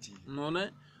nyani.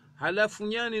 Unaona? Halafu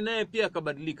nyani naye pia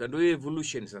akabadilika, ndio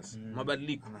evolution sasa.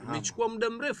 Mabadiliko. Imechukua muda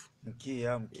mrefu.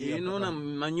 Mkia. Unaona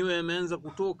manyoya yameanza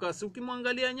kutoka. Si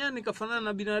ukimwangalia nyani kafanana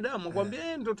na binadamu,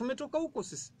 akwambia ndio tumetoka huko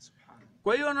sisi.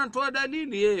 Kwa hiyo anatoa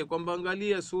dalili yeye kwamba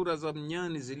angalia sura za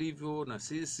mnyani zilivyo na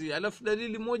sisi. Alafu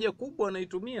dalili moja kubwa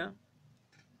anaitumia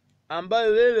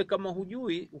ambayo wewe kama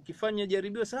hujui ukifanya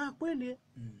jaribio saa kweli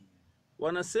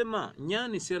wanasema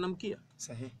nyani si anamkia.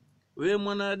 Sahihi. Wewe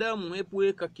mwanadamu hebu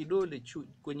weka kidole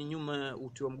kwenye nyuma ya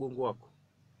uti wa mgongo wako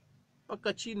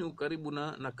mpaka chini ukaribu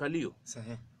na kalio.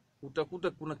 Sahihi.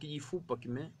 Utakuta kuna kijifupa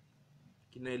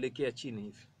kinaelekea chini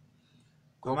hivi.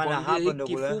 Kwa maana hapo ndio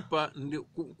kifupa ndio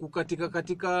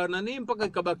kukatika nani mpaka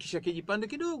ikabakisha kijipande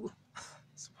kidogo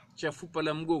cha fupa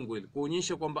la mgongo ile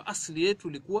kuonyesha kwamba asili yetu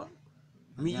ilikuwa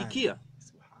mijikia.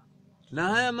 Na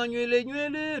haya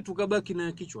manywele tukabaki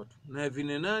na kichwa tu na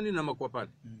vinenani na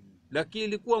makwapani. Lakini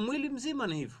ilikuwa mwili mzima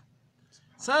ni hivyo.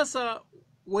 Sasa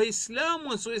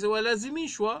Waislamu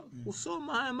walazimishwa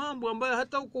kusoma haya mambo ambayo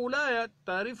hata huko Ulaya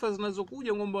taarifa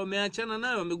zinazokuja kwamba wameachana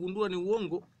nayo wamegundua ni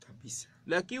uongo kabisa.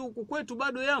 Lakini huku kwetu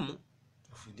bado yamo.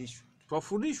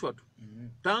 Twafundishwa tu.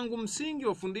 Tangu msingi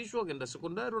wafundishwa, kenda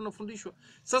sekondari wanafundishwa.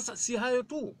 Sasa si hayo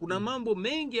tu, kuna mambo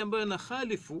mengi ambayo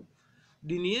yanakhalifu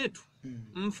dini yetu.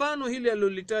 Mfano hili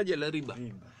alilolitaja la riba.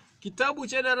 Kitabu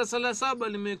cha darasa la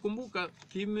 7 nimekumbuka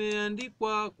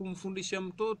kimeandikwa kumfundisha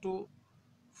mtoto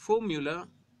formula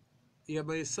ya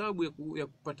mahesabu ya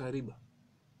kupata riba.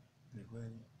 Ni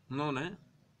kweli. Unaona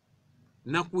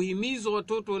na kuhimizwa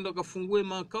watoto waende kafungue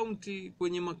maakaunti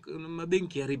kwenye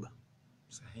mabenki ya riba.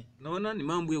 Sahihi. Naona ni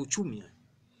mambo ya uchumi haya.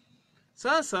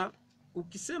 Sasa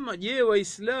ukisema je,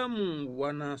 Waislamu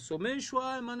wanasomeshwa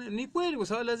haya maneno? Ni kweli kwa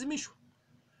sababu lazimishwa.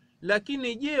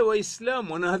 Lakini je,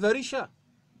 Waislamu wanahadharisha?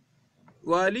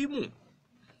 Walimu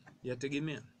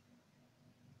yategemea,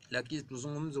 lakini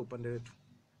tuzungumze upande wetu.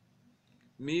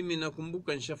 Mimi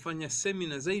nakumbuka nishafanya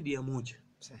semina zaidi ya moja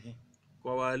Sahihi.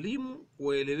 kwa walimu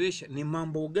kuelewesha ni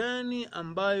mambo gani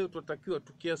ambayo tutakiwa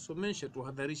tukiasomesha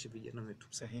tuhadharishe vijana wetu.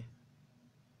 Sahihi.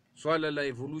 Swala la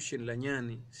evolution la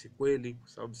nyani si kweli, kwa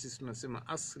sababu sisi tunasema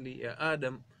asli ya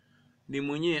Adam ni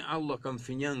mwenyewe Allah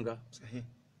kamfinyanga. Sahihi.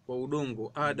 Kwa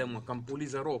udongo Adam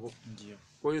akampuliza roho. Ndio.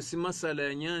 Kwa hiyo si masala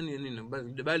ya nyani nini,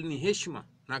 bali ni heshima,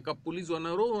 na akapulizwa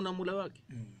na roho na Mola wake.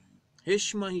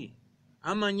 Heshima hii.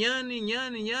 Ama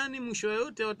nyani mwisho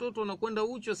yote watoto wanakwenda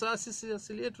ucho. Sasa sisi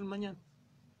asili yetu ni manyani.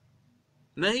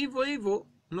 Na hivyo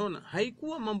unaona,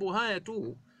 haikuwa mambo haya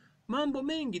tu, mambo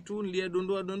mengi tu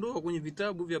niliyadondoa kwenye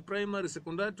vitabu vya primary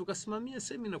secondary, tukasimamia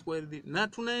semina kwa ardhi, na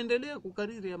tunaendelea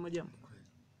kukariri ya majambo.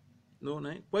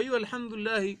 Unaona? Kwa hiyo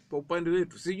alhamdulillah kwa upande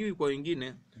wetu, sijui kwa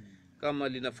wengine kama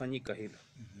linafanyika hilo.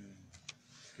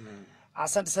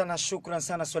 Asante sana, shukran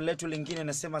sana. Swali letu lingine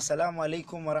nasema asalamu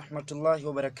alaykum wa rahmatullahi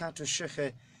wa barakatuh.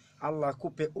 Sheikh, Allah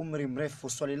akupe umri mrefu.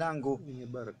 Swali langu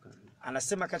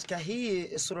anasema katika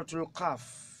hii suratul Qaf,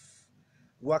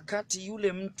 wakati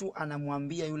yule mtu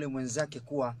anamwambia yule mwenzake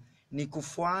kuwa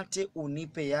nikufuate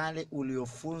unipe yale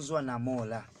uliofunzwa na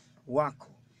Mola wako,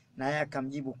 na yeye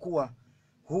akamjibu kuwa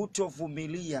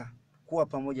hutovumilia kuwa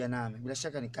pamoja nami, bila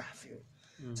shaka ni kafiri.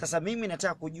 Sasa mimi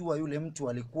nataka kujua yule mtu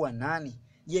alikuwa nani?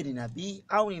 Je, ni nabii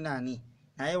au ni nani?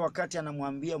 Na yeye wakati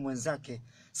anamwambia mwenzake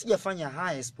sijafanya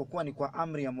haya isipokuwa ni kwa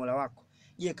amri ya Mola wako,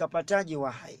 je, kapataje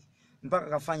wahai mpaka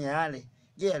kafanya yale?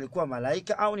 Je, alikuwa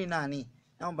malaika au ni nani?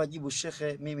 Naomba jibu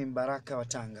Shekhe, mimi Mbaraka wa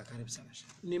Tanga. Karibu sana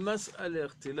Shekhe. Ni masala ya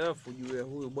ikhtilafu juu ya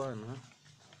huyu bwana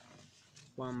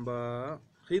kwamba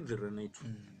Khidr anaitwa.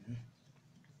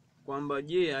 Kwamba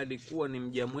je, alikuwa ni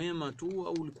mja mwema tu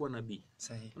au alikuwa nabii?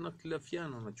 Sahihi. Kuna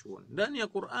ikhtilafiana wanachuoni. Ndani ya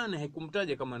Qur'ani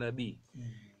haikumtaja kama nabii.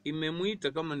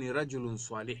 Imemuita kama ni rajulun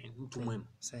salihin, mtu mwema.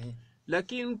 Sahihi.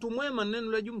 Lakini mtu mwema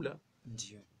neno la jumla.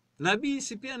 Ndio. Nabii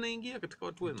si pia anaingia katika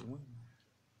watu wema.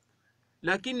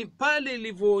 Lakini pale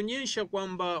ilivyoonyesha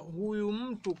kwamba huyu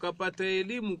mtu kapata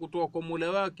elimu kutoka kwa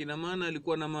Mola wake, na maana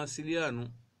alikuwa na mawasiliano,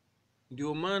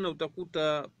 ndio maana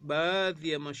utakuta baadhi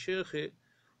ya mashekhe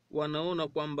wanaona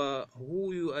kwamba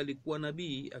huyu alikuwa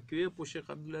nabii, akiwepo Sheikh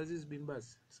Abdulaziz bin Baz.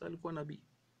 Sasa alikuwa nabii.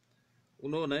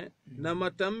 Unaona na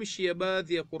matamshi ya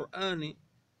baadhi ya Qur'ani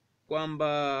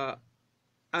kwamba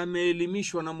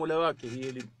ameelimishwa na Mola wake, hii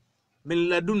elimu min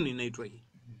laduni inaitwa hii.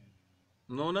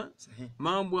 Unaona?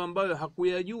 Mambo ambayo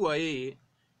hakuyajua yeye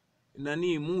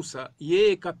nani Musa,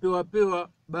 yeye kapewa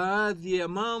baadhi ya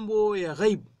mambo ya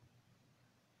ghaibu,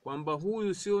 kwamba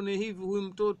huyu sione hivi, huyu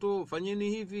mtoto fanyeni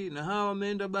hivi, na hawa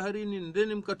wameenda baharini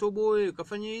ndeni mkatoboe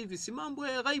kafanye hivi. Si mambo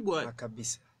ya ghaibu haya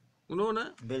kabisa.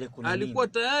 Unaona? Mbele kuna alikuwa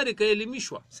tayari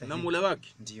kaelimishwa na Mola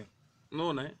wake. Ndio.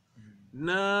 Unaona?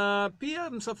 Na pia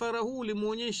msafara huu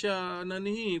ulimuonyesha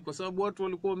nani hii, kwa sababu watu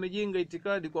walikuwa wamejenga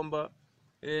itikadi kwamba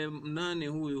nani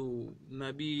huyu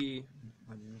nabii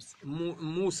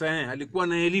Musa alikuwa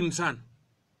na elimu sana,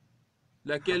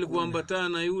 lakini alipoambatana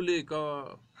na yule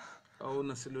ikawa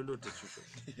haona lolote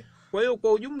chochote. Kwa hiyo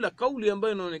kwa ujumla kauli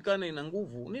ambayo inaonekana ina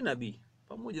nguvu ni nabii,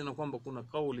 pamoja na kwamba kuna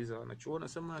kauli za wanachuona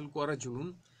sema alikuwa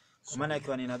rajulun. Kwa maana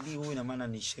ikiwa ni nabii huyu, ina maana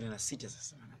ni 26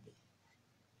 sasa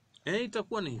nabii.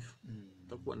 Itakuwa ni hivyo.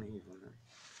 Itakuwa ni hivyo.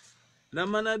 Na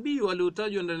manabii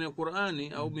waliotajwa ndani ya Qur'ani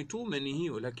au mitume ni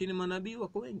hiyo, lakini manabii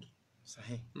wako wengi.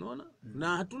 Sahihi. Unaona?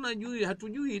 Na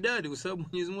hatujui idadi, kwa sababu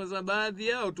Mwenyezi Mungu baadhi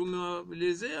yao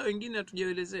tumewaelezea, wengine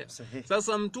hatujaelezea.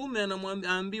 Sasa mtume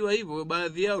anaambiwa hivyo,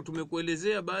 baadhi yao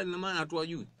tumekuelezea, baadhi na maana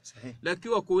hatuwajui.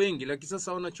 Lakini wako wengi, lakini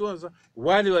sasa wanachoanza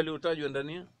wale waliotajwa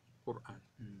ndani ya Qur'an.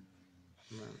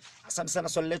 Asante sana.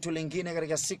 Swali letu lingine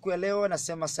katika siku ya leo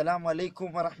nasema asalamu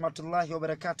alaykum wa rahmatullahi wa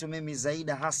barakatuh. Mimi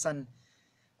Zaida Hassan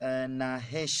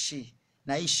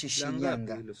naishi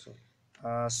Shinyanga.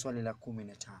 Swali la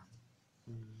 15.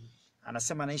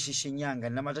 Anasema naishi Shinyanga,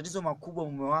 na matatizo makubwa.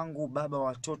 Mume wangu, baba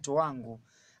watoto wangu,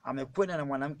 amekwenda na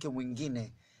mwanamke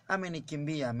mwingine,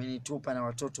 amenikimbia, amenitupa na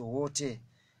watoto wote.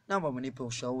 Naomba mnipe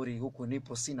ushauri, huku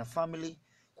nipo sina family.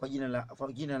 Kwa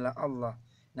jina la Allah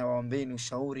na waombeni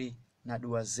ushauri na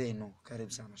dua zenu.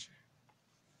 Karibu sana Sheikh.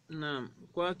 Naam,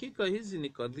 kwa hakika hizi ni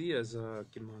kadhia za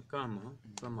kimahakama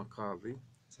kama kadhi.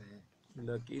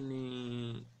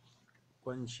 Lakini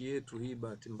kwa nchi yetu hii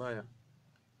bahati mbaya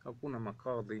hakuna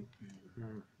makadhi.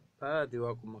 Baadhi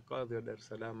wako makadhi wa Dar es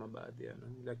Salaam, baadhi ya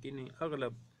nani, lakini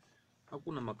aghlab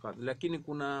hakuna makadhi. Lakini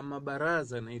kuna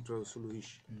mabaraza yanaitwa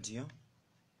usuluhishi. Ndio.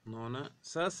 Unaona?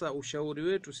 Sasa ushauri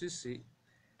wetu sisi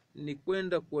ni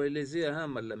kwenda kuelezea haya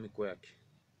malalamiko yake.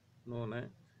 Unaona?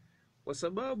 Kwa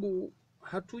sababu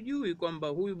hatujui kwamba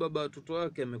huyu baba watoto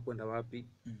wake amekwenda wapi.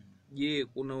 je,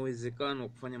 kuna uwezekano wa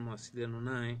kufanya mawasiliano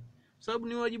naye, sababu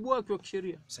ni wajibu wake wa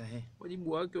kisheria. Sahihi.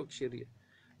 Wajibu wake wa kisheria.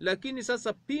 Lakini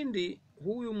sasa pindi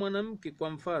huyu mwanamke kwa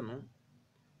mfano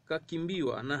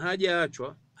kakimbiwa na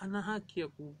hajaachwa, ana haki ya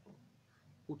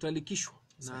kutalikishwa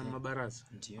na mabaraza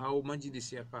au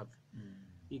majlisi ya kadhi.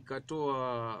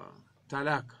 Ikatoa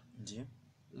talaka. Ndio.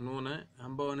 Unaona,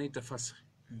 ambao wanaita fasakh.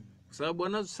 Kwa sababu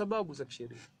anazo sababu za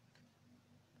kisheria.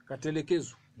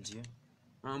 Katelekezwa. Ndio.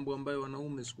 Mambo ambayo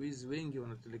wanaume siku hizi wengi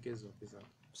wanatelekezwa wake zao.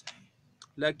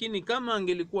 Lakini kama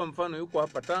angelikuwa mfano yuko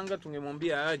hapa Tanga,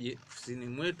 tungemwambia aje ofisini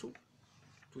mwetu,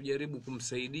 tujaribu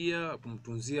kumsaidia,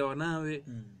 kumtunzia wanawe.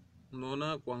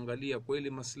 Unaona, kuangalia kweli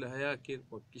maslaha yake,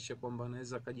 kuhakikisha kwamba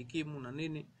anaweza kujikimu na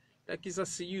nini. Lakini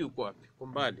sasa sijui uko wapi, kwa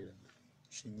mbali.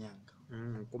 Shinyanga.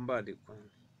 Kwa mbali.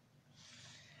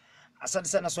 Asante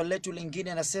sana. Swali letu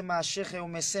lingine anasema, Shekhe,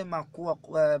 umesema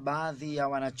kuwa baadhi ya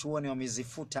wanachuoni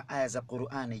wamezifuta aya za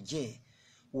Qur'ani. Je,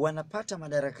 wanapata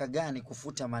madaraka gani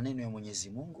kufuta maneno ya Mwenyezi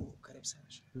Mungu? Karibu sana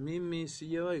Shekhe. Mimi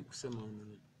sijawahi kusema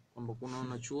maneno kwamba kuna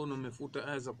wanachuoni wamefuta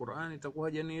aya za Qur'ani, itakuwa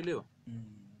hajanielewa.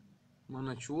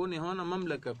 Wanachuoni hawana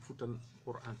mamlaka ya kufuta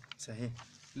Qur'an. Sahihi.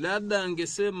 Labda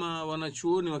angesema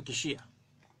wanachuoni wa Kishia.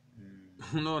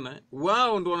 Unaona,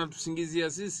 wao ndo wanatusingizia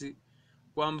sisi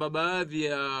kwamba baadhi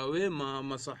ya wema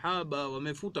masahaba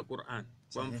wamefuta Qur'an.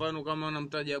 Kwa mfano kama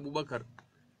wanamtaja Abu Bakar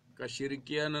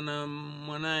kashirikiana na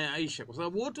mwanae Aisha, kwa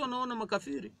sababu wote wanaona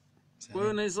makafiri. Kwa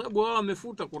hiyo na hesabu wao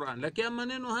wamefuta Qur'an. Lakini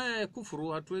maneno haya ya kufuru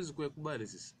hatuwezi kuyakubali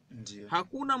sisi. Ndio.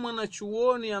 Hakuna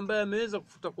mwanachuoni ambaye ameweza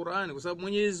kufuta Qur'ani, kwa sababu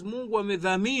Mwenyezi Mungu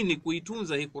amedhamini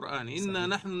kuitunza hii Qur'ani. Inna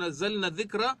nahnu nazzalna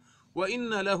dhikra wa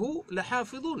inna lahu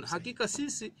lahafidhun. Hakika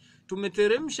sisi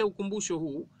tumeteremsha ukumbusho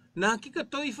huu na hakika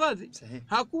tutahifadhi.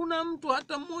 Hakuna mtu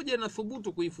hata mmoja na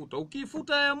thubutu kuifuta.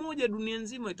 Ukiifuta aya moja dunia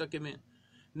nzima itakemea.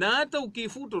 Na hata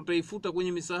ukiifuta utaifuta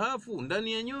kwenye misahafu,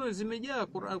 ndani ya nyoyo zimejaa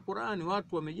Qur'ani,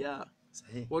 watu wamejaa.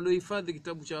 Waliohifadhi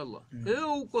kitabu cha Allah.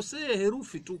 Leo ukosea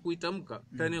herufi tu kuitamka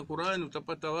ndani ya Qur'ani,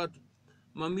 utapata watu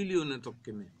mamilioni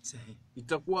watakukemea.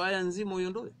 Itakuwa aya nzima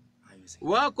uiondoe.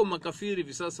 Wako makafiri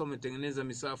hivi sasa wametengeneza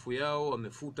misahafu yao,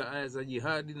 wamefuta aya za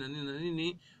jihadi na nini na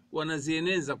nini,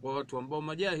 wanazieneza kwa watu ambao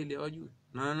majahili hawajui,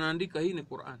 na anaandika hii ni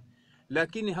Qur'an.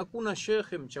 Lakini hakuna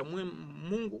shekhe mcha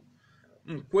Mungu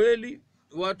mkweli,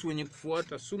 watu wenye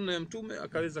kufuata sunna ya mtume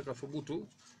akaweza kathubutu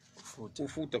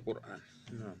kufuta Qur'an.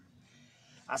 Naam.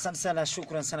 Asante sana,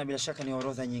 shukrani sana. Bila shaka ni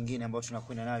orodha nyingine ambayo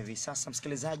tunakwenda nayo hivi sasa,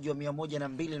 msikilizaji wa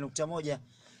 102.1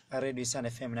 Radio Ihsan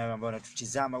FM, na ambao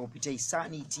wanatutizama kupitia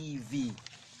Ihsan TV.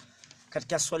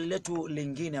 Katika swali letu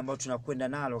lingine ambalo tunakwenda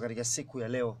nalo katika siku ya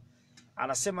leo,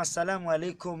 anasema asalamu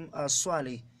alaikum,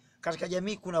 swali, katika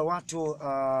jamii kuna watu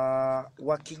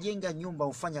wakijenga nyumba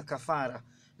hufanya kafara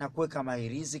na kuweka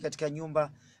mahirizi katika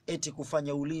nyumba eti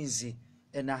kufanya ulinzi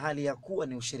na hali ya kuwa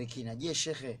ni ushirikina. Je,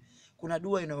 Shekhe, kuna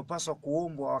dua inayopaswa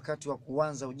kuombwa wakati wa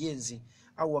kuanza ujenzi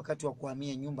au wakati wa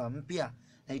kuhamia nyumba mpya?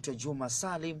 Naitwa Juma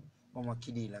Salim wa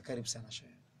Mwakidila. Karibu sana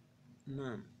Shekhe.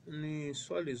 Naam, ni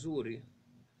swali zuri,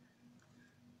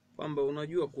 kwamba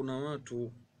unajua kuna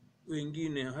watu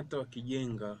wengine hata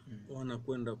wakijenga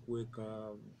wanakwenda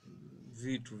kuweka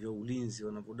vitu vya ulinzi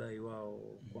wanavodai wao,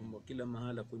 kwamba kila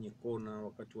mahala kwenye kona,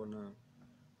 wakati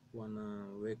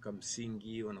wanaweka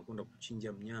msingi wanakwenda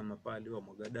kuchinja mnyama pale, wa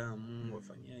mwagadamu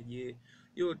wafanyaje,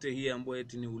 yote hii ambayo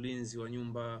eti ni ulinzi wa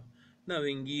nyumba. Na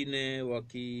wengine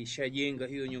wakishajenga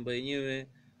hiyo nyumba yenyewe,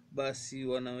 basi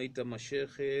wanawaita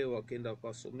mashekhe wakaenda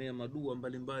kuwasomea madua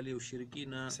mbalimbali ya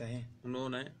ushirikina.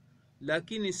 Unaona.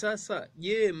 Lakini sasa,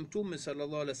 je, Mtume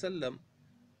sallallahu alaihi wasallam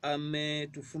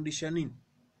ametufundisha nini?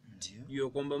 Ndio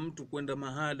kwamba mtu kwenda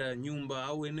mahala, nyumba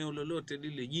au eneo lolote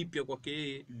lile jipya kwake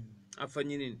yeye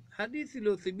afanye nini? Hadithi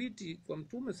iliyothibiti kwa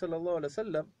Mtume sallallahu alaihi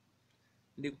wasallam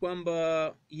ni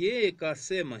kwamba yeye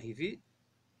kasema hivi,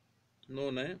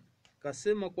 unaona,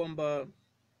 kasema kwamba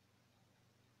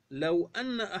lau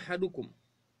anna ahadukum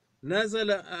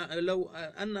nazala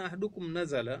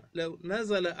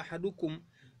ahadukum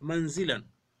manzilan,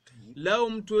 lau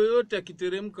mtu yoyote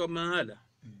akiteremka mahala,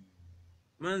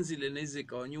 manzile inaweza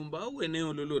ikawa nyumba au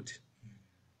eneo lolote,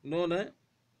 unaona,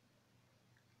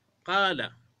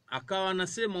 qala, akawa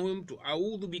anasema huyu mtu,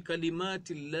 a'udhu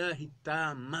bikalimati llahi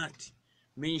taamati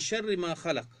min sharri ma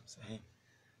khalaq,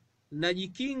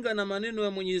 najikinga na maneno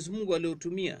ya Mwenyezi Mungu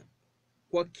aliyotumia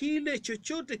kwa kile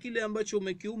chochote kile ambacho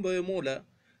umekiumba wewe Mola.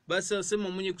 Basi asema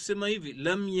mwenye kusema hivi,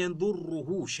 lam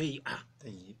yadhurruhu shay'a,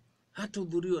 hata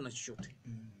udhuriwa na chochote.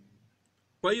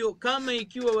 Kwa hiyo kama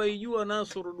ikiwa waijua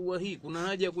Nasr dua hii, kuna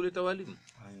haja ya kuleta walimu?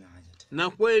 Na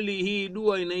kweli hii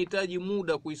dua inahitaji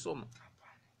muda kuisoma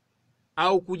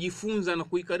au kujifunza na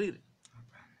kuikariri?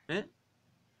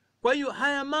 Kwa hiyo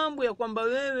haya mambo ya kwamba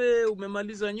wewe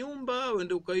umemaliza nyumba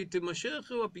uende ukaite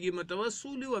mashekhe wapige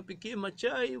matawasuli wapikie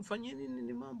machai ufanye nini,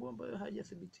 ni mambo ambayo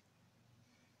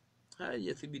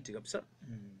hayajathibiti kabisa.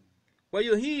 Kwa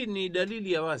hiyo hii ni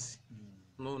dalili ya wazi,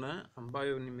 unaona,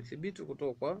 ambayo nimethibiti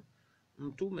kutoka kwa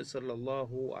Mtume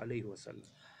sallallahu alaihi wasallam.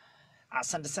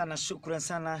 Asante sana, shukran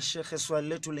sana Sheikh. Swali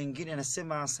letu lingine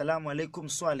anasema, asalamu alaikum,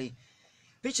 swali,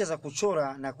 picha za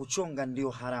kuchora na kuchonga ndio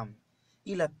haramu,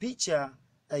 ila picha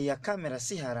ya kamera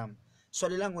si haramu.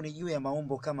 Swali langu ni juu ya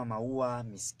maumbo kama maua,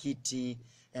 misikiti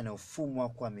yanayofumwa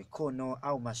kwa mikono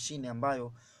au mashine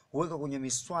ambayo huwekwa kwenye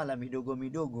miswala midogo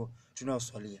midogo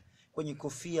tunayoswalia, kwenye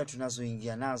kofia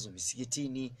tunazoingia nazo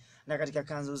misikitini, na katika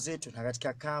kanzu zetu, na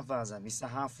katika kava za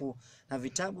misahafu na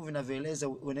vitabu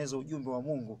vinavyoeneza ujumbe wa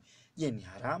Mungu. Je, ni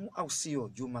haramu au sio?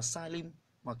 Juma Salim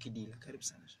Mwakidila, karibu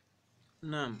sana.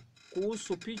 Naam,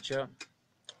 kuhusu picha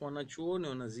wanachuoni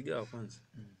wanazigawa kwanza.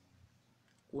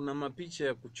 Kuna mapicha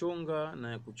ya kuchonga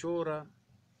na ya kuchora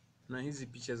na hizi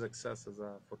picha za kisasa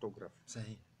za photography.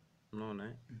 Sahihi.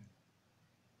 Unaona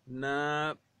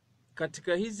na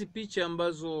katika hizi picha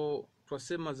ambazo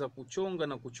twasema za kuchonga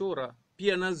na kuchora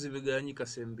pia nazo zimegawanyika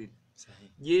sehemu mbili.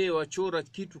 Sahihi. Je, wachora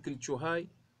kitu kilicho hai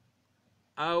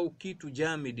au kitu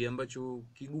jamidi ambacho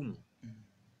kigumu?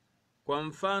 Kwa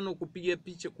mfano kupiga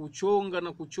picha, kuchonga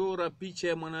na kuchora picha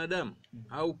ya mwanadamu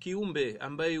au kiumbe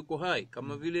ambaye yuko hai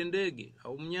kama vile ndege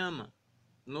au mnyama,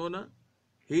 unaona,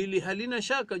 hili halina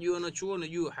shaka juu wanachuoni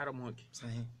juu haramu wake.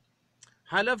 Sahihi.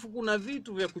 Halafu kuna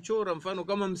vitu vya kuchora mfano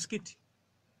kama msikiti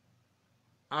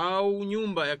au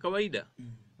nyumba ya kawaida,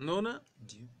 unaona,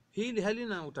 Ndio. hili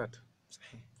halina utata.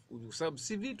 Sahihi. Kwa sababu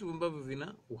si vitu ambavyo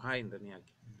vina uhai ndani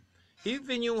yake. Hivi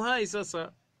vyenye uhai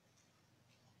sasa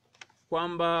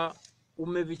kwamba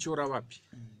umevichora wapi,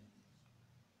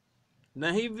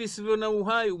 na hivi sivyo na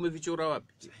uhai umevichora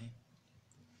wapi? Sahihi.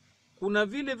 Kuna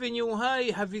vile vyenye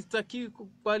uhai havitakiwi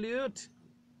pale yote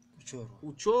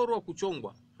kuchorwa,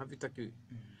 kuchongwa, havitakiwi.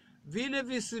 Vile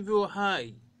visivyo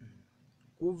hai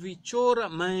kuvichora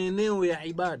maeneo ya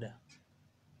ibada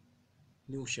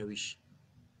ni ushawishi.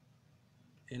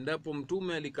 Endapo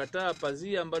Mtume alikataa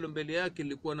pazia ambalo mbele yake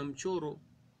lilikuwa na mchoro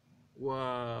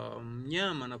wa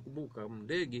mnyama na kubuka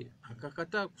ndege,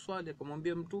 akakataa kuswali,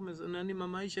 akamwambia Mtume, nani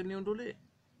mama Aisha, niondolee.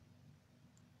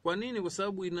 Kwa nini? Kwa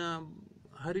sababu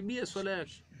inaharibia swala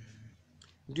yake.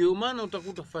 Ndio maana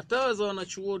utakuta fatawa za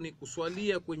wanachuoni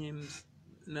kuswalia kwenye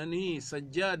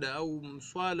sajada au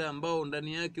mswala ambao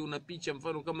ndani yake una picha,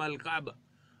 mfano kama Al-Kaaba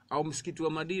au msikiti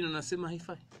wa Madina, nasema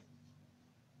haifai.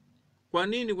 Kwa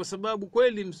nini? Kwa sababu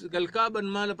kweli Al-Kaaba ni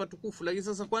mahali patukufu, lakini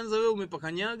sasa kwanza wewe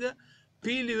umepakanyaga,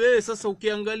 pili wewe sasa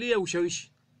ukiangalia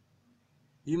ushawishi.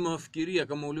 Imafikiria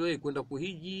kama uliwahi kwenda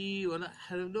kuhiji,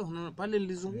 pale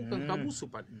nilizunguka kabusu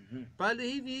pale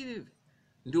hivi,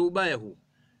 ndio ubaya huu.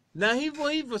 Na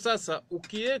hivyo sasa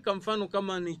ukiweka mfano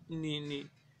kama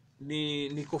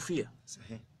ni kofia.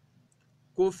 Sahihi.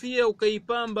 Kofia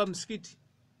ukaipamba msikiti,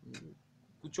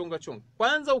 kuchonga.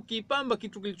 Kwanza ukiipamba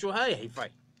kitu kilicho hai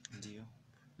haifai. Ndio.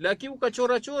 Lakini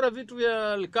ukachora vitu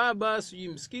vya Al-Kaaba, siji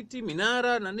msikiti,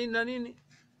 minara na nini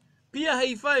pia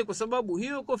haifai, kwa sababu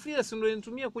hiyo kofia si ndio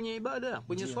inatumia kwenye ibada,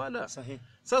 kwenye swala. Sahihi.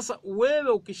 Sasa wewe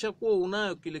ukishakuwa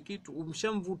unayo kile kitu,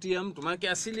 umshamvutia mtu,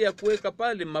 maana asili ya kuweka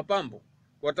pale mapambo,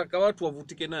 wataka watu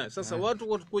wavutike nayo. Sasa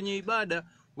watu kwenye ibada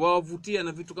wawavutia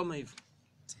na vitu kama hivyo,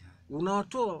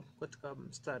 unawatoa katika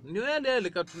mstari. Ndio yale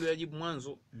katuliajibu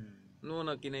mwanzo.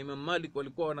 Unaona kina Imam Malik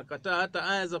walikuwa wanakataa hata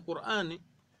aya za Qur'ani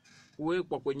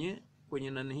kuwekwa kwenye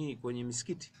kwenye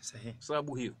misikiti. Sahihi.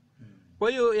 Sababu hiyo. Kwa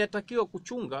hiyo yatakiwa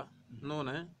kuchunga,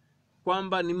 unaona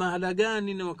kwamba ni mahala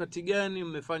gani na wakati gani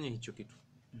mmefanya hicho kitu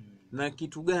na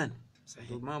kitu gani.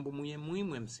 Ndio mambo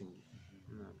muhimu ya msingi.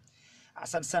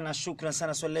 Asante sana, shukran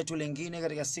sana. Swali letu lingine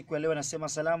katika siku ya leo nasema,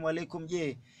 asalamu alaikum,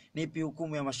 je, nipi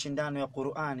hukumu ya mashindano ya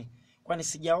Qur'ani? Kwani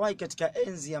sijawahi katika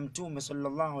enzi ya Mtume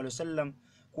sallallahu alaihi wasallam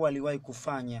kuwa aliwahi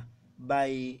kufanya.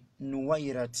 By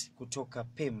Nuwairat kutoka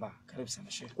Pemba, karibu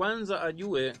sana Sheikh. Kwanza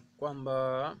ajue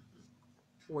kwamba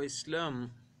Waislamu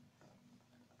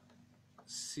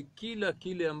si kila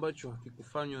kile ambacho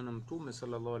hakikufanywa na Mtume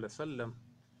sallallahu alaihi wasallam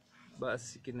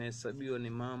basi kinahesabiwa ni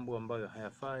mambo ambayo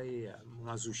hayafai, ya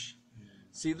mazushi.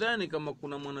 Sidhani kama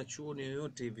kuna mwanachuoni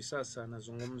yoyote hivi sasa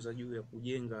anazungumza juu ya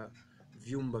kujenga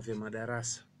vyumba vya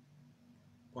madarasa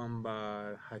kwamba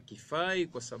hakifai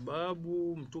kwa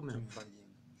sababu Mtume hakufanya.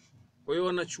 Kwa hiyo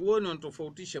wanachuoni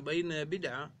wanatofautisha baina ya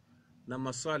bid'a na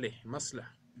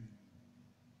maslaha.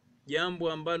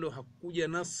 Jambo ambalo hakuja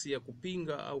nasi ya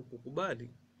kupinga au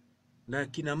kukubali na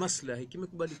kina maslahi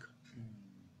kimekubalika.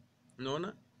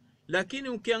 Unaona? Lakini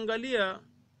ukiangalia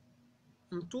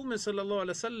Mtume sallallahu alaihi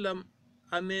wasallam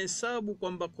amehesabu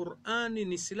kwamba Qur'ani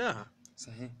ni silaha.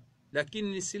 Sahihi.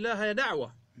 Lakini ni silaha ya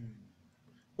da'wa.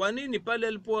 Kwa nini pale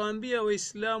alipowaambia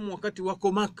Waislamu wakati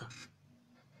wako Maka,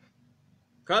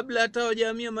 kabla hata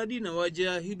wajahamia Madina,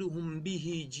 wajahiduhum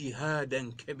bihi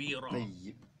jihadan kabira,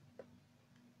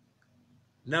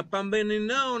 na pambeni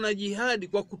nao na jihadi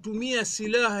kwa kutumia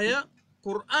silaha ya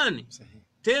Qur'ani.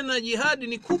 Tena jihadi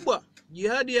ni kubwa,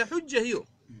 jihadi ya hujja hiyo.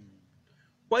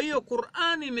 Kwa hiyo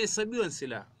Qur'ani imehesabiwa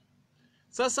silaha.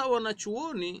 Sasa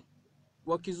wanachuoni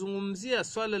wakizungumzia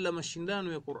swala la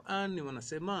mashindano ya Qur'ani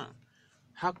wanasema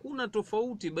hakuna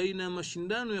tofauti baina ya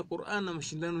mashindano ya Qur'an na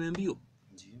mashindano ya mbio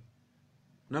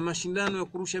na mashindano ya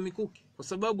kurusha mikuki, kwa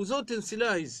sababu zote ni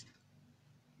silaha hizi.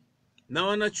 Na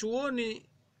wanachuoni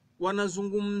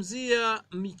wanazungumzia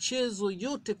michezo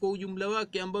yote kwa ujumla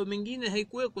wake, ambayo mengine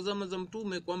haikuweko zama za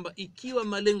Mtume, kwamba ikiwa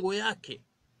malengo yake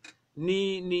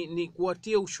ni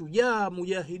kuwatia ushujaa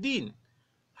mujahidin,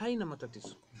 haina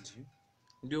matatizo.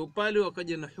 Ndio pale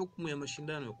wakaja na hukumu ya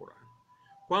mashindano ya Qur'an,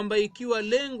 kwamba ikiwa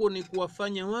lengo ni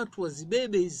kuwafanya watu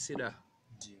wazibebe hizi silaha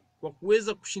kwa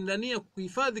kuweza kushindania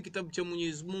kuhifadhi kitabu cha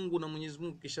Mwenyezi Mungu, na Mwenyezi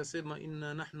Mungu kisha sema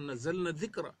inna nahnu nazzalna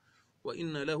dhikra wa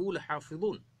inna lahu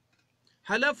lahafidhun.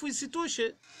 Halafu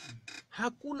isitoshe,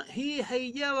 hakuna, hii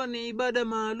haijawa ni ibada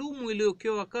maalumu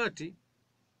iliyokewa wakati.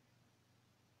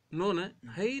 Unaona,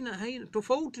 haina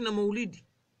tofauti na maulidi.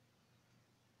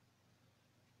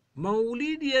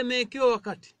 Maulidi yamewekewa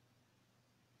wakati,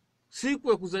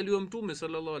 siku ya kuzaliwa Mtume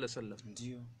sallallahu alaihi wasallam.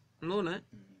 Ndio. Unaona,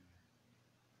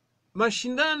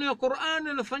 mashindano ya Qur'ani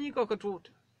yanafanyika wakati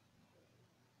wote,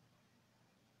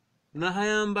 na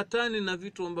hayaambatani na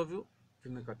vitu ambavyo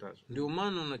vimekatazwa. Ndio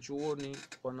maana wanachuoni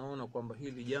wanaona kwamba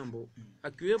hili jambo,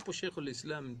 akiwepo Sheikh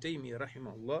al-Islam Taymi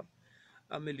rahimahullah,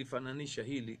 amelifananisha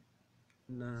hili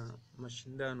na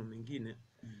mashindano mengine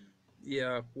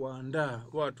ya kuandaa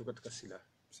watu katika silaha.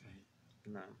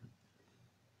 Naam.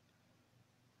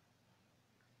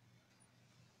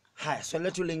 Haya, swali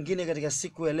letu lingine katika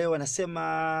siku ya leo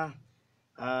anasema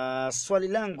swali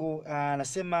langu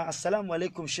anasema assalamu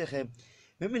alaikum Sheikh,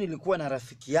 mimi nilikuwa na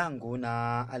rafiki yangu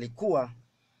na alikuwa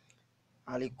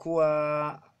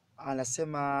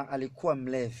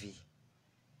mlevi.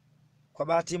 Kwa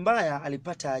bahati mbaya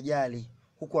alipata ajali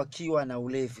huku akiwa na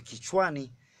ulevi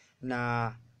kichwani,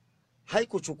 na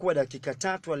haikuchukua dakika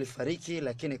 3 alifariki.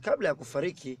 Lakini kabla ya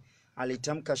kufariki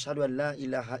alitamka ashhadu an la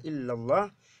ilaha illa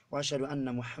Allah wa ashhadu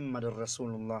anna Muhammadar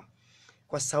Rasulullah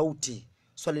kwa sauti.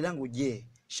 Swali langu, je,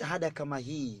 shahada kama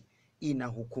hii ina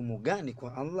hukumu gani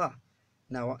kwa Allah?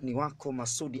 Na ni wako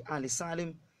Masudi Ali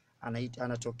Salim,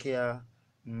 anatokea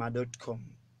ma.com.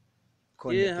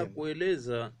 Yeye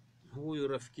hakueleza huyu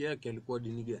rafiki yake alikuwa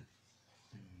dini gani.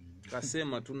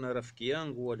 Kasema tuna rafiki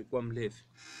yangu alikuwa mlevi.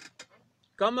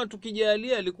 Kama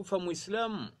tukijalia alikufa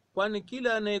Muislamu, kwani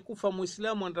kila anayekufa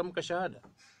Muislamu anatamka shahada?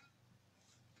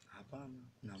 Hapana.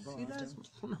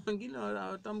 Kuna wengine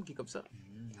hawatamki kabisa.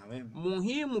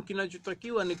 Muhimu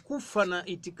kinachotakiwa ni kufa na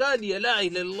itikadi ya la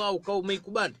ilaha illallah ukao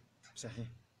umeikubali. Sahihi.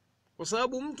 Kwa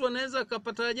sababu mtu anaweza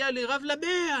akapata ajali ghafla,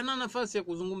 hana nafasi ya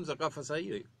kuzungumza, kafa saa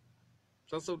hiyo.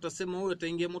 Sasa utasema huyo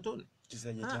ataingia motoni?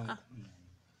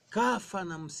 Kafa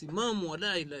na msimamo wa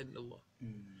la ilaha illallah.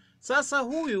 Sasa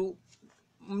huyu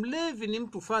mlevi ni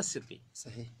mtu fasiki.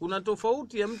 Sahihi. Kuna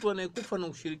tofauti ya mtu anayekufa na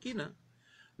ushirikina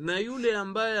na yule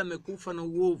ambaye amekufa na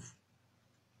uovu.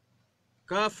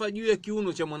 Kafa juu ya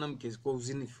kiuno cha mwanamke kwa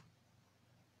uzinifu.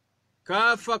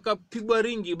 Kafa kapigwa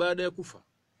ringi baada ya kufa.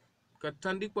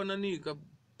 Katandikwa nani,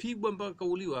 kapigwa mpaka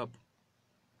kauliwa hapo.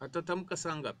 Atatamka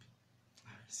saa ngapi?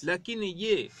 Lakini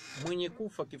je, mwenye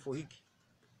kufa kifo hiki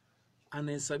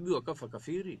anahesabiwa kafa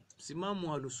kafiri? Msimamo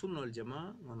wa Ahlusunna wal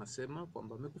Jamaa wanasema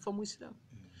kwamba amekufa Muislamu.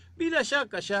 Bila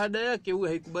shaka shahada yake huyo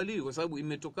haikubaliwi, kwa sababu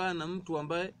imetokana na mtu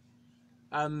ambaye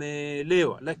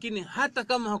amelewa. Lakini hata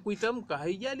kama hakuitamka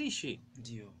haijalishi.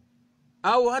 Ndio.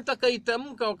 Au hata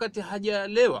kaitamka wakati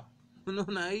hajalewa,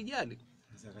 unaona, haijali.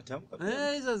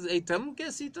 Sasa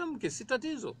itamke si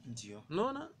tatizo. Ndio.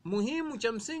 Unaona, muhimu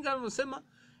cha msingi anasema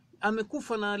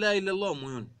amekufa na la ilaha illallah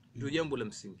moyoni, ndio jambo la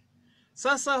msingi.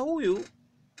 Sasa huyu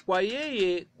kwa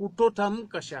yeye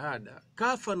kutotamka shahada,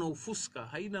 kafa na ufuska,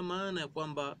 haina maana ya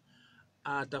kwamba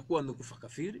atakuwa amekufa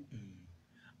kafiri.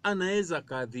 Anaweza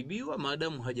kaadhibiwa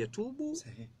maadamu hajatubu.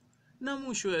 Sahihi. Na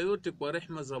mwisho ya yote kwa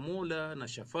rehema za Mola na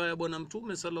shafaa ya Bwana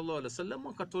Mtume sallallahu alaihi wasallam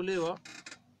akatolewa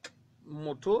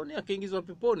motoni akaingizwa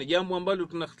peponi, jambo ambalo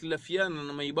tunakhtilafiana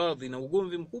na maibadhi, na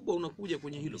ugomvi mkubwa unakuja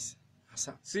kwenye hilo.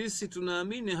 Sisi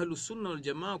tunaamini Ahlusunna wal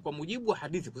Jamaa kwa mujibu wa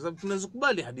hadithi, kwa sababu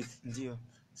tunazikubali hadithi. Ndio.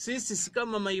 Sisi si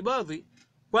kama maibadhi,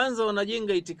 kwanza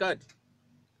wanajenga itikadi,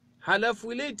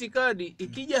 halafu ile itikadi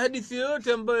ikija hadithi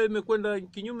yoyote ambayo imekwenda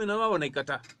kinyume na wao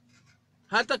wanaikataa.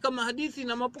 hata kama hadithi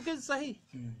na mapokezi sahihi.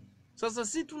 Sasa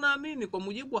si tunaamini kwa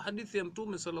mujibu wa hadithi ya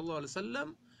Mtume sallallahu alaihi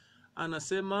wasallam,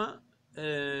 anasema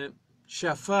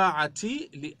shafaati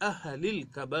li ahli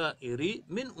al-kaba'iri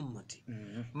min ummati,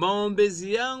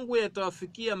 maombezi yangu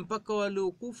yatawafikia mpaka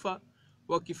waliokufa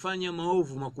wakifanya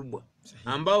maovu makubwa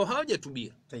ambao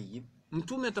hawajatubia.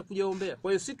 Mtume atakuja ombea.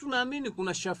 Kwa hiyo si tunaamini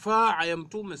kuna shafaa ya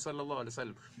Mtume sallallahu alaihi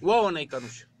wasallam, wao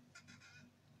wanaikanusha.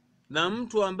 Na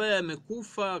mtu ambaye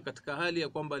amekufa katika hali ya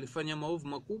kwamba alifanya maovu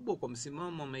makubwa kwa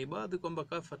msimamo wa maibadhi, kwamba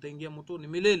kafa ataingia motoni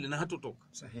milele na hatotoka.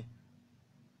 Sahihi.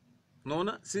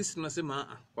 Unaona, sisi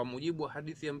tunasema kwa mujibu wa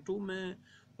hadithi ya Mtume,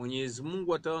 Mwenyezi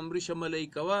Mungu atawaamrisha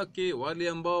malaika wake wale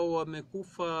ambao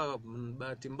wamekufa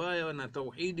bahati mbaya na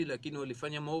tauhidi lakini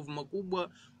walifanya maovu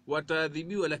makubwa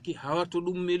wataadhibiwa, lakini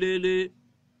hawatodumu milele.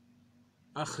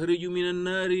 Akhriju minan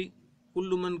nari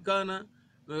kullu man kana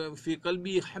fi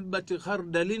qalbi habati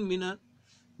khardalin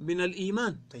min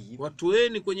al-iman,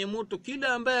 watueni kwenye moto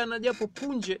kila ambaye anajapo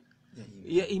punje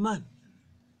ya imani.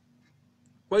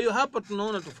 Kwa hiyo hapa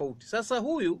tunaona tofauti. Sasa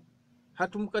huyu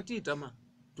hatumkatii tamaa,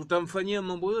 tutamfanyia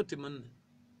mambo yote manne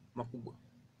makubwa.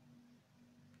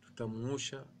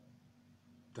 Tutamuosha,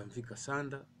 tutamvika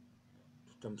sanda,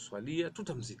 tutamswalia,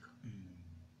 tutamzika.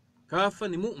 Kafa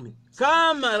ni mu'min,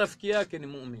 kama rafiki yake ni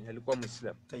mu'min, alikuwa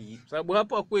Muislamu. Sababu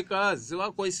hapo hakuweka wazi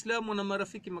wako Waislamu na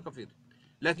marafiki makafiri,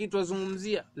 lakini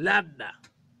tuzungumzia labda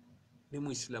ni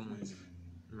Muislamu.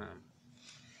 Naam.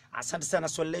 Asante sana.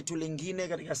 Swali letu lingine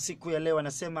katika siku ya leo,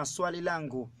 anasema swali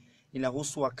langu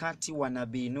linahusu wakati wa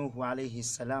Nabii Nuhu alayhi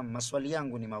salam. Maswali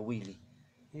yangu ni mawili.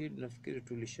 Hii nafikiri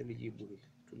tulishalijibu hili.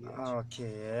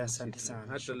 Okay, asante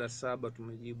sana. Hata la 7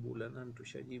 tumejibu, la 8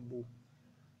 tushajibu,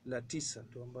 la 9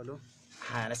 ndio ambalo.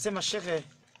 Anasema Sheikh,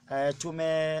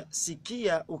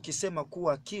 tumesikia ukisema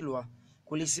kuwa Kilwa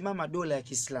kulisimama dola ya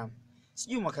Kiislamu.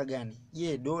 Sijui mwaka gani.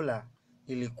 Je, dola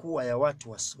ilikuwa ya watu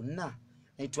wa Sunna?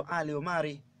 Naitwa Ali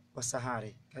Omari wa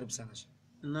Sahare. Karibu sana Sheikh.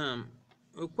 Naam,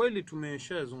 kweli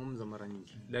tumeshazungumza mara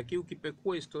nyingi, lakini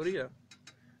ukipekua historia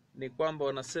ni kwamba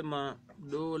wanasema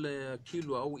dola ya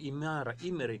Kilwa au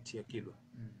emirate ya Kilwa.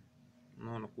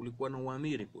 Unaona, kulikuwa na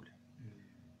uamiri kule.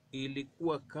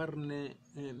 Ilikuwa karne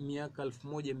miaka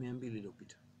 1200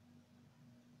 iliyopita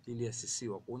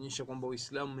iliasisiwa, kuonyesha kwamba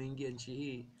Uislamu umeingia nchi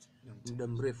hii muda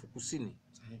mrefu kusini.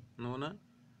 Unaona,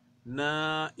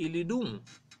 na ilidumu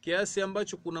kiasi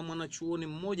ambacho kuna mwanachuoni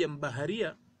mmoja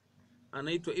mbaharia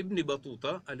anaitwa Ibn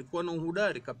Batuta, alikuwa na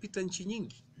uhudari, kapita nchi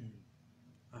nyingi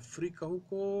Afrika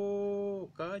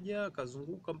huko, kaja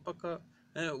kazunguka mpaka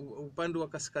upande wa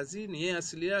kaskazini. Yeye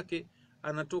asili yake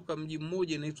anatoka mji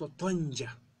mmoja unaitwa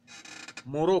Tanja,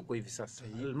 Morocco hivi sasa,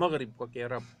 al-Maghrib kwa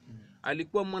Kiarabu.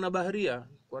 Alikuwa mwanabaharia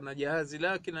kwa na jahazi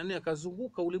lake na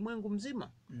akazunguka ulimwengu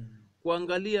mzima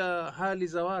kuangalia hali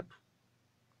za watu.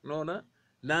 Unaona,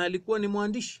 na alikuwa ni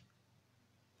mwandishi,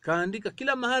 kaandika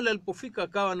kila mahali alipofika,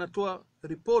 akawa anatoa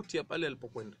ripoti ya pale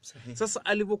alipokwenda. Sasa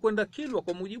alipokwenda Kilwa,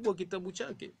 kwa mujibu wa kitabu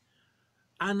chake,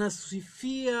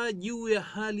 anasifia juu ya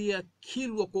hali ya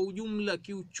Kilwa kwa ujumla,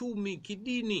 kiuchumi,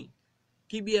 kidini,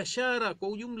 kibiashara kwa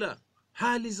ujumla,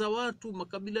 hali za watu,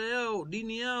 makabila yao,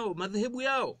 dini yao, madhehebu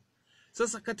yao.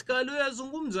 Sasa katika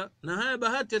aliyoyazungumza, na haya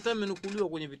bahati hata amenukuliwa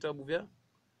kwenye vitabu vya,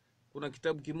 kuna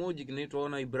kitabu kimoja kinaitwa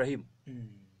Wana Ibrahim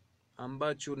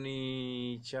ambacho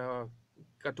ni cha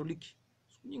Katoliki,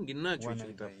 nyingi nacho hicho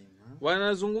kitabu.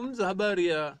 Wanazungumza habari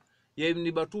ya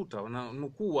Ibn Batuta,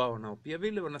 wananukuu wao nao pia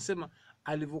vile, wanasema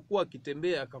alivyokuwa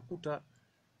akitembea akakuta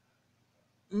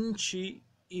nchi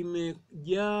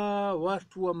imejaa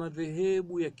watu wa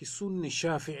madhehebu ya Kisunni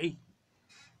Shafi'i,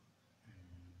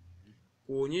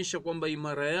 kuonyesha kwamba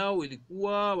imara yao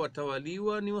ilikuwa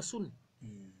watawaliwa ni Wasunni.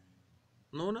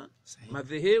 Unaona,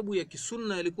 madhehebu ya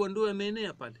Kisunna yalikuwa ndio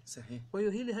yameenea pale. Kwa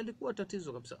hiyo hili halikuwa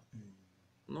tatizo kabisa.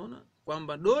 Unaona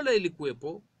kwamba dola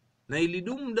ilikuwepo na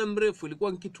ilidumu muda mrefu,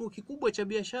 ilikuwa kituo kikubwa cha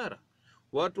biashara.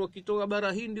 Watu wakitoka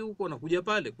bara Hindi huko na kuja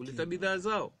pale kuleta bidhaa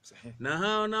zao. Na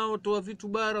hao nao toa vitu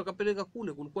bara wakapeleka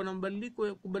kule, kulikuwa na mbadiliko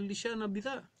ya kubadilishana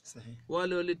bidhaa.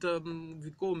 Wale waleta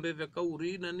vikombe vya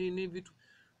kauri na nini vitu.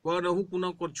 Wana huku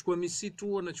na kuchukua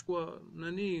misitu, wanachukua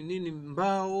nini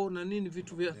mbao na nini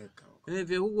vitu vya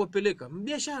huku wapeleka.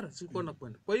 Biashara zilikuwa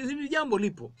nakwenda. Kwa hiyo hili jambo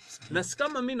lipo. Na si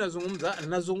kama mimi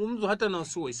nazungumza hata na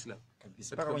wasio Waislamu.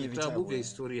 Kabisa kwenye vitabu vya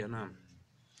historia. Naam.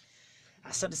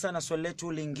 Asante sana. Swali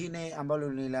letu lingine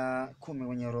ambalo ni la 10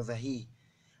 kwenye orodha hii.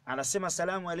 Anasema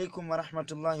asalamu alaykum wa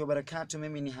rahmatullahi wa barakatuh.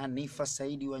 Mimi ni Hanifa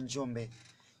Saidi wa Njombe.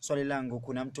 Swali langu,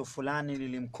 kuna mtu fulani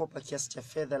nilimkopa kiasi cha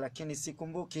fedha lakini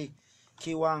sikumbuki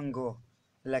kiwango,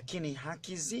 lakini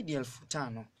hakizidi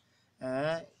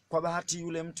 1500. Kwa bahati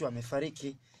yule mtu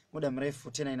amefariki muda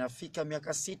mrefu, tena inafika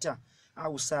miaka 6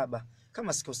 au 7.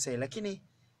 kama sikosei, lakini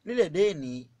lile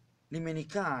deni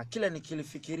limenikaa, kila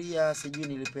nikilifikiria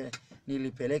sijui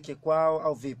nilipeleke kwao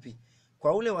au vipi.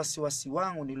 Kwa ule wasiwasi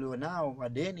wangu nilionao wa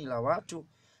deni la watu,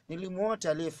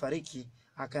 nilimuota aliyefariki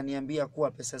akaniambia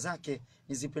kuwa pesa zake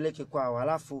nizipeleke kwao,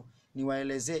 alafu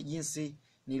niwaelezee jinsi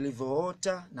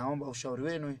nilivyoota. Naomba ushauri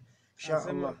wenu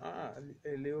inshallah.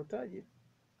 Leotaje?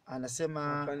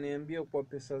 Anasema akaniambia kwa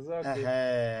pesa zake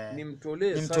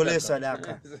nimtolee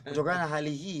sadaka. Kutokana na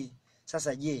hali hii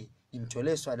sasa, je,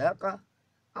 nimtolee sadaka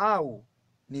au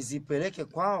nizipeleke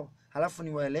kwao halafu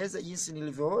niwaeleze jinsi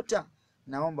nilivyoota?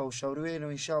 Naomba ushauri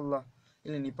wenu inshallah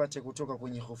ili nipate kutoka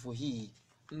kwenye hofu hii.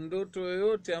 Ndoto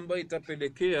yoyote ambayo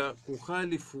itapelekea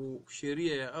kukhalifu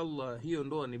sheria ya Allah, hiyo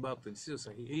ndoa ni batil, sio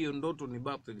sahihi. Hiyo ndoto ni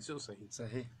batil, sio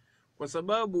sahihi. Kwa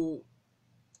sababu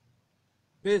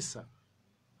pesa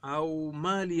au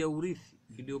mali ya urithi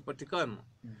iliyopatikana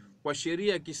kwa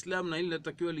sheria ya Kiislamu, na ile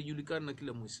inatakiwa lijulikane na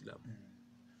kila Muislamu.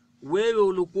 Wewe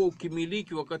ulikuwa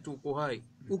ukimiliki wakati uko hai,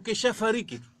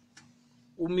 ukishafariki tu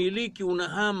umiliki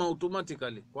unahama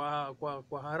automatically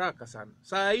kwa haraka sana.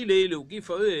 Saa ile ile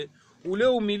ukifa wewe, ule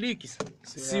umiliki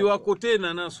si wako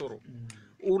tena nasoro,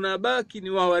 unabaki ni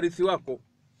wawarithi wako.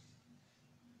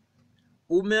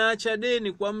 Umeacha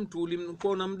deni kwa mtu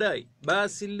ulimkuwa unamdai,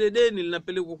 basi lile deni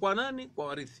linapelekwa kwa nani? Kwa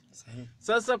warithi.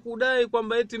 Sasa kudai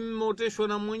kwamba eti mmeoteshwa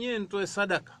na mwenyewe nitoe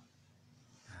sadaka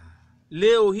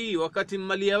leo hii wakati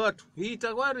mali ya watu, hii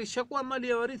tayari ishakuwa mali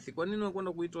ya warithi. Kwa nini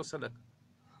unakwenda kuitoa sadaka?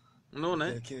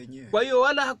 Unaona Kwa hiyo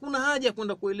wala hakuna haja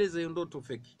kwenda kueleza hiyo ndoto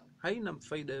feki, haina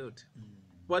faida yote.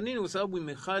 Kwa nini? Kwa sababu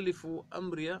imekhalifu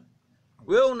amri ya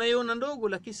wewe. Unaiona ndogo,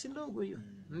 lakini si ndogo hiyo,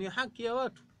 ni haki ya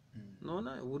watu.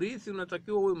 Unaona, urithi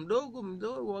unatakiwa uwe mdogo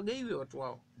wagaiwe watu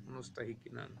wao unastahiki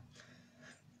nani.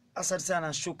 Asante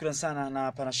sana, shukran sana,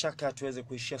 na pana shaka tuweze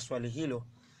kuishia swali hilo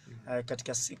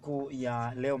katika siku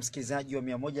ya leo, msikilizaji wa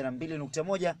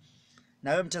 102.1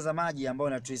 na wewe mtazamaji ambao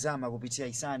unatuzama kupitia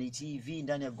Ihsani TV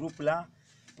ndani ya group la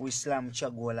Uislamu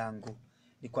Chaguo Langu.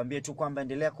 Nikwambie tu kwamba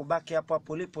endelea kubaki hapo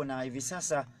hapo ulipo, na hivi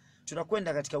sasa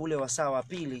tunakwenda katika ule wasaa wa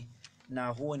pili, na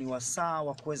huo ni wasaa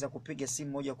wa kuweza kupiga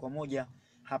simu moja kwa moja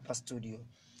hapa studio.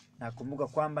 Na kumbuka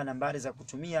kwamba nambari za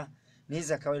kutumia ni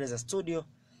za kawaida za studio,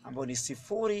 ambao ni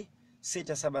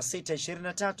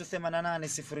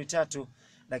 0676238803,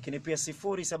 lakini pia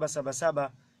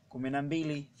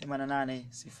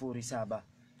 0777128807.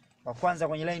 Wa kwanza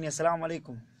kwenye line. Asalamu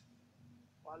alaykum.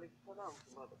 Wa alaykum salaam.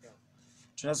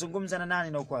 Tunazungumza na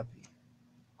nani na uko wapi?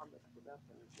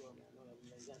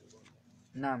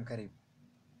 Naam, karibu.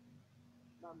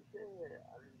 Naam,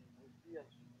 alinivutia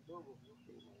kidogo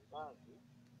kuhusu baadhi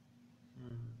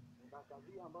na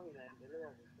kadhia ambayo inaendelea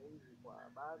sasa hivi kwa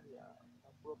baadhi ya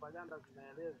propaganda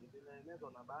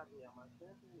zinaenezwa na baadhi ya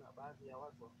mashehe na baadhi ya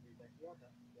watu wakitakia ya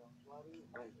Answari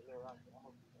maendeleo yake ama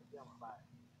kutakia mabaya.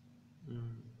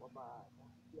 Kwamba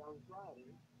ya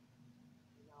Answari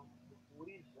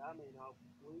inamkufurisha ama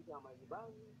inawakufurisha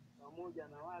maibadhi pamoja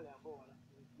na wale ambao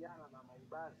wanashirikiana na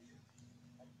maibadhi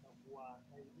katika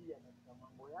kuwasaidia katika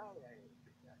mambo yao ya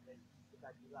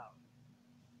itikadi zao,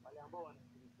 wale ambao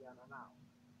wanashirikiana nao.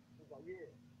 Sasa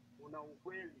je, kuna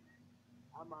ukweli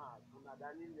ama kuna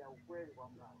dalili ya ukweli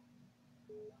kwamba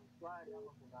Answari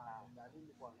ama kuna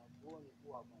dalili kwa wanachuoni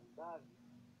kuwa maibadhi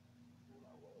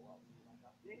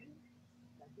wanakafiri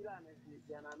na kila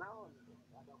anayeshirikiana nao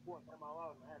atakuwa kama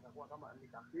wao na yeye atakuwa kama ni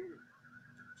kafiri?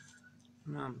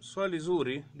 Naam, swali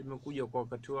zuri limekuja kwa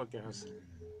wakati wake hasa.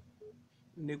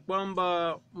 Ni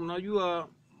kwamba unajua,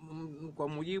 kwa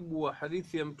mujibu wa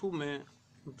hadithi ya Mtume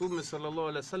sallallahu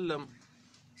alaihi wasallam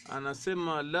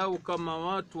anasema, lau kama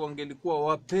watu wangelikuwa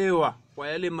wapewa kwa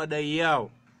yale madai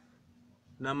yao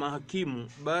na mahakimu,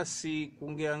 basi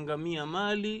kungeangamia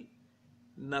mali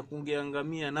na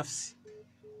kungeangamia nafsi.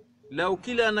 Lau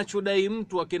kila anachodai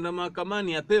mtu akienda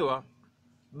mahakamani apewa,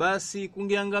 basi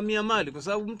kungeangamia mali, kwa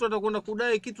sababu mtu atakwenda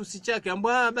kudai kitu si chake,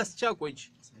 ambao basi chako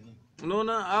hichi.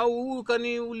 Unaona, au huyu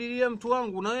kaniulilia mtu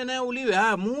wangu na wewe naye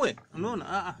uliwe, muue.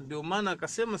 Unaona, ndio maana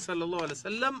akasema sallallahu alaihi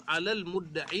wasallam, ala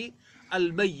almudda'i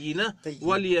albayna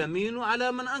wal yaminu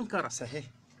ala man ankara. Sahih.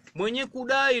 Mwenye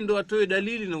kudai ndo atoe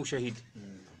dalili na ushahidi.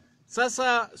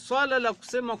 Sasa swala la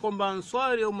kusema kwamba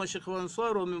Answari au mashekhe wa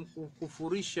Answari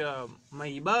wamekufurisha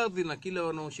maibadhi na kila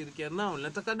wanaoshirikiana nao,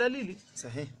 nataka dalili.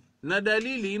 Sahih. Na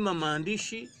dalili ima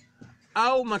maandishi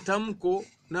au matamko,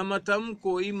 na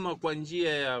matamko ima kwa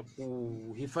njia ya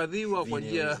kuhifadhiwa kwa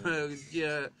njia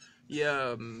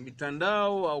ya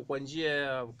mitandao au kwa njia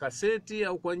ya kaseti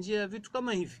au kwa njia ya vitu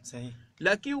kama hivi. Sahihi.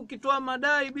 Lakini ukitoa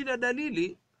madai bila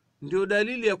dalili, ndio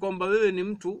dalili ya kwamba wewe ni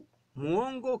mtu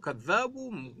muongo,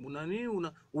 kadhabu,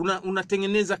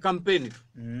 unatengeneza kampeni tu.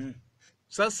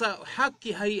 Sasa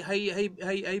haki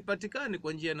haipatikani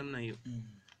kwa njia namna hiyo.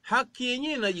 Haki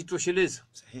yenyewe inajitosheleza.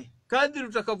 Sahihi. Kadri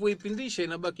utakavyoipindisha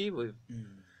inabaki hivyo hivyo.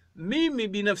 Mimi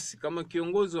binafsi kama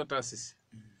kiongozi wa taasisi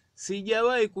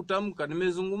sijawahi kutamka,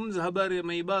 nimezungumza habari ya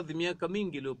maibadhi miaka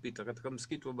mingi iliyopita katika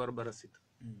msikiti wa barabara 6.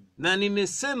 Na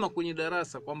nimesema kwenye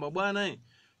darasa kwamba bwana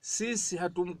sisi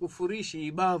hatumkufurishi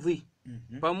ibadhi.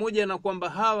 Pamoja na kwamba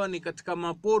hawa ni katika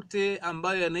mapote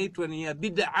ambayo yanaitwa ni ya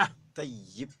bid'a.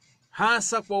 Tayyib.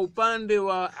 Hasa kwa upande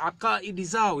wa akaidi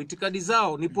zao, itikadi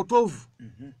zao ni potovu.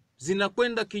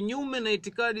 Zinakwenda kinyume na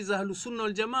itikadi za Ahlusunna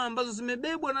wal Jamaa ambazo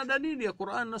zimebebwa na dalili ya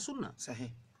Qur'an na Sunna.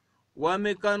 Sahihi.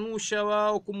 Wamekanusha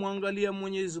wao kumwangalia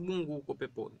Mwenyezi Mungu huko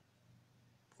peponi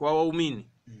kwa waumini.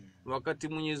 Wakati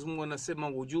Mwenyezi Mungu anasema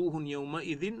wujuhun yawma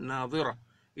idhin nadhira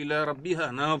ila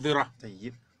rabbiha nadhira.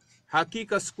 Tayyib.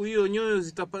 Hakika siku hiyo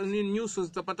nyuso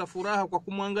zitapata furaha kwa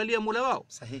kumwangalia Mola wao.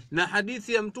 Sahihi. Na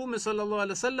hadithi ya Mtume sallallahu alaihi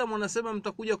wasallam anasema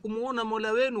mtakuja kumuona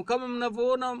Mola wenu kama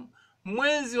mnavyoona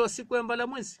mwezi wa siku ya mbala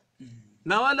mwezi.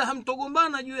 Na wala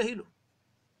hamtogombana juu ya hilo.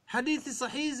 Hadithi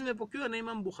sahihi zimepokewa na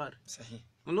Imam Bukhari. Sahihi.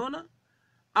 Unaona?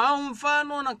 Au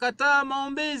mfano nakataa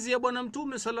maombezi ya bwana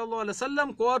Mtume sallallahu alaihi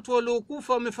wasallam kwa watu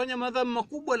waliokufa wamefanya madhambi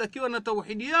makubwa lakini na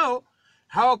tauhidi yao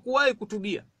hawakuwahi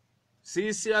kutubia.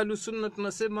 Sisi Ahlusunna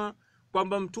tunasema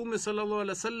kwamba Mtume sallallahu alaihi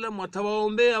wasallam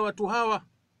atawaombea watu hawa,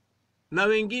 na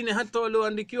wengine hata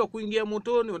walioandikiwa kuingia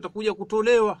motoni watakuja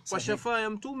kutolewa kwa shafaa ya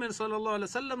Mtume sallallahu alaihi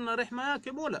wasallam na rehema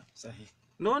yake Mola. Sahihi.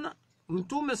 Unaona?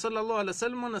 Mtume sallallahu alaihi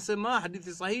wasallam anasema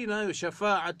hadithi sahihi nayo,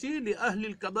 shafaati li ahli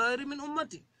al-kabair min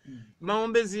ummati.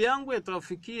 Maombezi yangu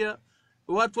yatawafikia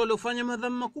watu waliofanya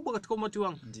madhambi makubwa katika umati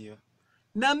wangu. Ndio.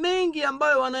 Na mengi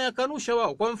ambayo wanayakanusha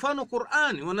wao. Kwa mfano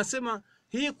Qur'ani, wanasema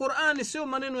hii Qur'ani sio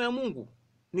maneno ya Mungu,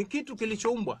 ni kitu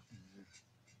kilichoumbwa.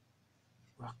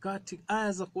 Wakati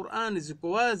aya za Qur'ani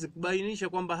ziko wazi kubainisha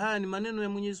kwamba haya ni maneno ya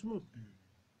Mwenyezi Mungu.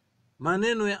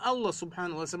 Maneno ya Allah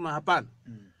Subhanahu wa Ta'ala, hapana.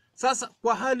 Sasa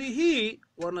kwa hali hii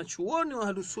wanachuoni wa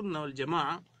Ahlusunna wal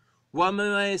Jamaa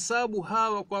wamewahesabu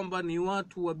hawa kwamba ni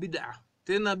watu wa bid'a,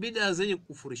 tena bid'a zenye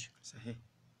kukufurisha. Sahihi.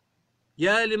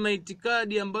 Yale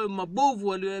maitikadi ambayo mabovu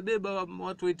walioyabeba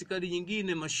watu wa itikadi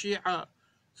nyingine, mashia,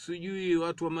 sijui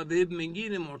watu wa madhehebu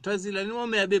mengine, Mu'tazila, ni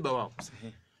wameyabeba wao.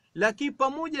 Sahihi. Lakini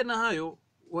pamoja na hayo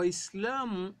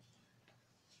Waislamu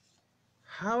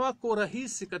hawako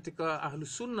rahisi katika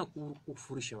Ahlusunna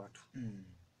kukufurisha watu.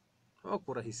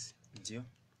 Hawako rahisi. Ndio.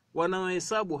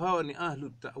 Wanawahesabu hawa ni ahlu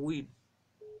ta'wil,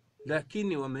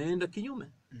 lakini wameenda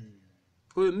kinyume.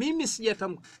 Kwa hiyo mimi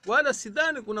sijatamka wala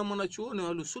sidhani kuna mwanachuoni wa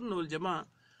Ahlusunna wal Jamaa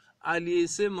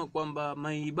aliyesema kwamba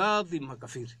maibadhi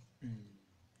makafiri.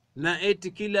 Na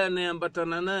eti kila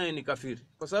anayeambatana naye ni kafiri.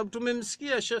 Kwa sababu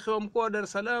tumemsikia shekhe wa mkoa wa Dar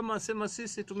es Salaam asema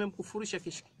sisi tumemkufurisha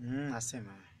Kishki.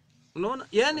 Asema. Unaona?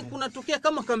 Yaani kunatokea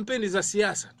kama kampeni za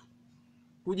siasa tu.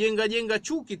 Kujenga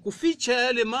chuki, kuficha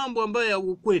yale mambo ambayo ya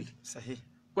ukweli. Sahihi.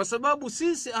 Kwa sababu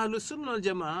sisi Ahlusunna wal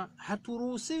Jamaa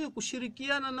haturuhusiwi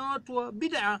kushirikiana na watu wa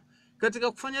bid'a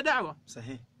katika kufanya da'wa.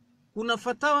 Sahihi. Kuna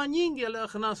fatawa nyingi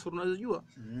al-Akh Nasr unajua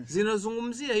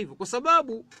zinazungumzia hivyo, kwa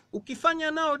sababu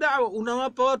ukifanya nao da'wa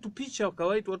unawapa watu picha wa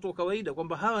kawaida, watu wa kawaida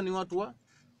kwamba hawa ni watu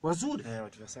wazuri.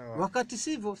 Watu sawa. Wakati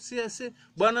sivyo.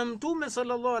 Bwana Mtume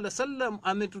sallallahu alaihi wasallam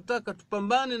ametutaka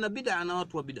tupambane na bid'a na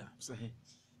watu wa bid'a. Sahihi.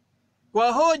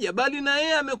 Kwa hoja, bali na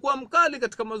yeye amekuwa mkali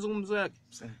katika mazungumzo yake.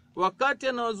 Sahihi. Wakati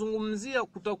anawazungumzia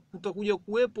kutakuja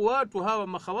kuwepo watu hawa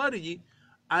makhawariji,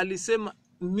 alisema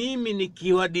mimi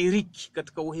nikiwadiriki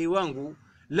katika uhai wangu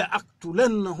la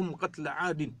aktulannahum qatla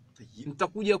adin,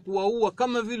 nitakuja kuwaua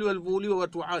kama vile walivyouliwa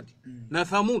watu wa Adi na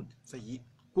Thamud. Sahihi.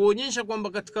 Kuonyesha kwamba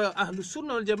katika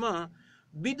Ahlusunna wal Jamaa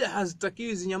bid'a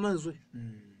hazitakiwi zinyamazwe,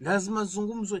 lazima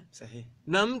zungumzwe. Sahihi.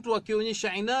 Na mtu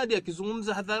akionyesha inadi,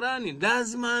 akizungumza hadharani,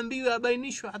 lazima aambiwe,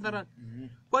 abainishwe hadharani.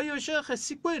 Kwa hiyo shekhe,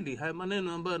 si kweli haya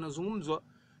maneno ambayo yanazungumzwa,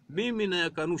 mimi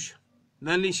nayakanusha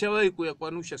na nishawahi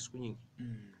kuyakanusha siku nyingi.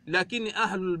 Lakini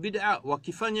ahlul bid'a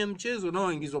wakifanya mchezo nao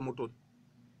waingizwa motoni.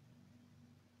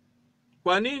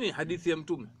 Kwa nini? Hadithi ya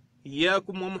Mtume,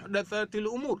 iyakum wa muhdathatil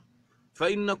umur fa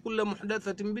inna kulla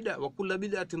muhdathatin bid'a wa kulla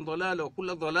bid'atin dalala wa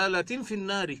kulla dalalatin fi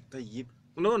an-nari. Tayyib.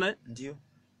 Unaona? Ndio.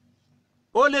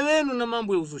 Ole wenu na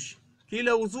mambo ya uzushi.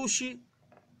 Kila uzushi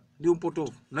ni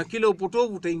upotovu, na kila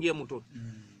upotovu utaingia motoni.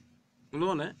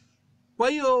 Unaona? Kwa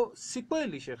hiyo si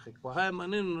kweli shekhe, kwa haya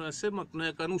maneno tunasema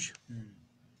tunayakanusha.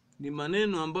 Ni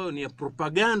maneno ambayo ni ya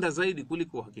propaganda zaidi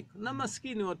kuliko hakika. Na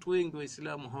maskini watu wengi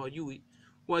Waislamu hawajui,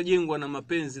 wajengwa na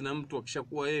mapenzi na mtu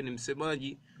akishakuwa yeye ni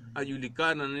msemaji,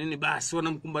 ajulikana na nini, basi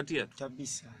wanamkumbatia tu.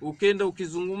 Kabisa. Ukenda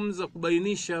ukizungumza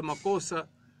kubainisha makosa,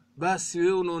 basi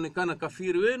wewe unaonekana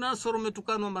kafiri. Wewe Nasr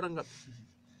umetukanwa mara ngapi?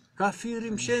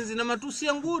 kafiri, mshenzi na matusi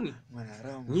ya nguni.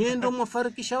 Mwanaharamu. Nyendo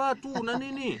mwafarikisha watu na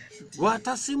nini?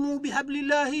 Watasimu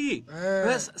bihablillahi.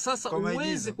 Sasa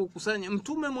uwezi kukusanya.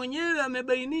 Mtume mwenyewe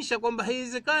amebainisha kwamba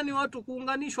haiwezekani watu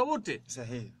kuunganishwa wote.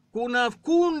 Sahihi. Kuna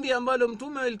kundi ambalo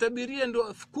mtume alitabiria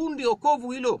ndio kundi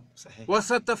okovu hilo.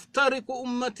 Wasataftariku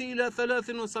ummati ila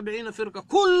 73 firqa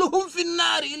kulluhum fi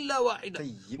an-nar illa wahida.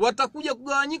 Watakuja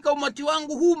kugawanyika umati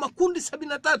wangu huu makundi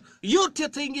 73 yote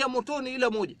yataingia motoni ila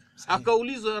moja.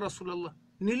 Akaulizwa, ya Rasulullah,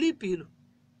 ni lipi hilo?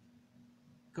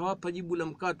 Kawapa jibu la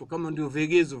mkato kama ndio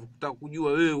vigezo kutaka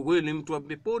kujua wewe ni mtu wa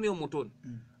peponi au motoni.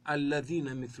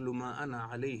 Alladhina mithlu ma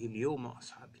ana alayhi al-yawma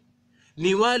ashabi.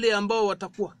 Ni wale ambao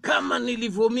watakuwa kama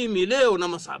nilivyo mimi leo na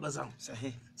masahaba zangu.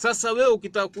 Sahihi. Sasa wewe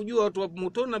ukitaka kujua watu wa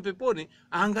motoni na peponi,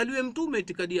 angaliwe mtume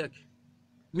itikadi yake.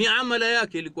 Miamala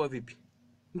yake ilikuwa vipi?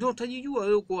 Ndio utajijua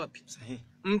wewe uko wapi. Sahihi.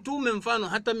 Mtume mfano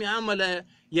hata miamala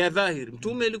ya dhahiri,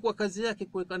 mtume ilikuwa kazi yake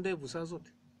kuweka ndevu saa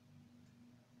zote.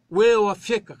 Wewe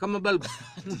wafyeka kama balbu.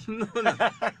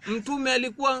 Mtume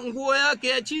alikuwa nguo yake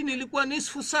ya chini ilikuwa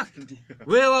nisfu saki.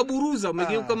 Wewe waburuza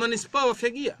umegeuka manispa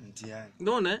wafyagia.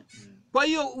 Unaona? Kwa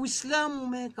hiyo Uislamu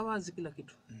umeweka wazi kila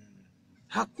kitu.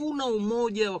 Hakuna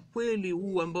umoja wa kweli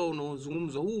huu ambao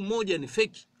unaozungumzwa. Huu umoja ni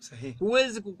feki. Sahihi.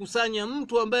 Huwezi kukusanya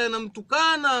mtu ambaye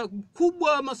anamtukana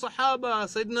kubwa masahaba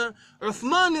Saidina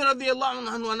Uthman radhiyallahu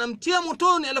anhu anamtia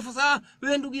motoni, alafu sasa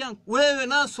wewe ndugu yangu, wewe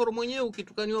Nasr mwenyewe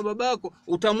ukitukaniwa babako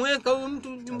utamweka huyo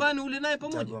mtu nyumbani ule naye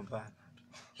pamoja?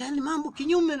 Yani mambo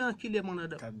kinyume na akili ya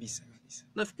mwanadamu. Kabisa kabisa.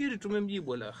 Nafikiri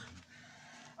tumemjibu la.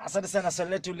 Asante sana.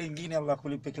 Swali letu lingine, Allah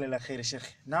kulipe kila la khair Sheikh.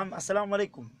 Naam, assalamu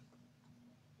alaykum.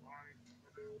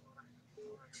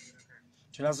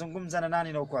 Tunazungumza na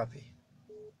nani na uko wapi?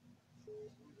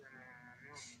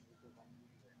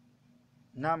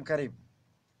 Naam, karibu.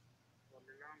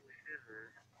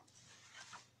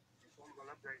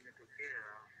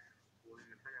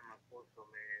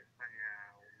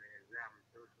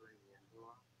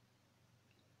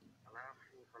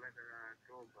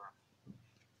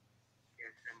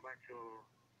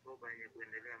 Toba yenye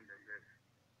kuendelea muda mrefu.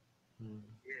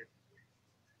 Yes.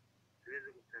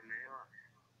 Siwezi kusamehewa.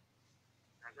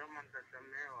 Na kama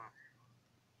nitasamehewa,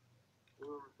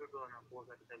 huyo mtoto anakuwa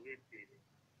katika vipi?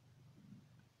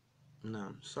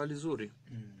 Naam, swali zuri.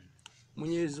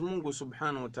 Mwenyezi Mungu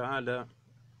Subhanahu wa Ta'ala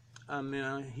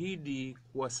ameahidi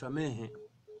kuwasamehe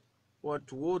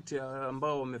watu wote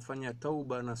ambao wamefanya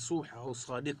tauba nasuha au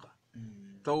sadiqa.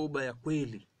 Tauba ya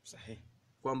kweli. Sahihi.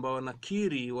 Kwamba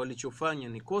wanakiri walichofanya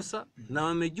ni kosa na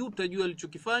wamejuta juu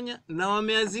walichokifanya na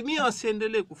wameazimia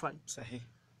wasiendelee kufanya. Sahihi.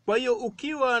 Kwa hiyo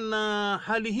ukiwa na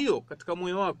hali hiyo katika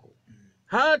moyo wako,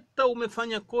 hata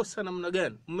umefanya kosa namna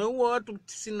gani, umeua watu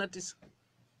 99,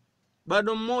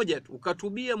 bado mmoja tu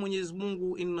ukatubia, Mwenyezi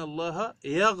Mungu, inna Allaha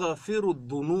yaghfiru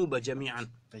dhunuba jami'an.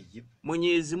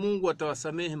 Mwenyezi Mungu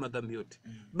atawasamehe madhambi yote.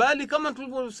 Bali kama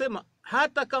tulivyosema,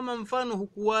 hata kama mfano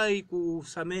hukuwahi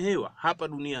kusamehewa hapa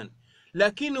duniani,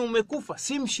 lakini umekufa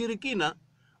si mshirikina,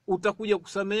 utakuja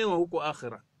kusamehewa huko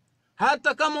akhira.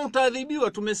 Hata kama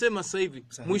utaadhibiwa, tumesema sasa hivi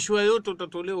mwisho wa yote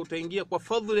utatolewa, utaingia kwa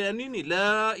fadhila ya nini?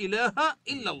 La ilaha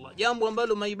illa Allah, jambo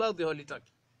ambalo maibadhi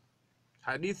hawalitaki.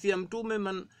 Hadithi ya mtume,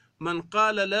 man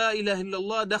qala la ilaha illa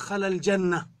Allah dakhala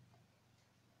aljanna.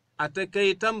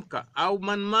 Atakayetamka au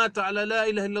man mata ala la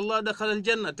ilaha illa Allah dakhala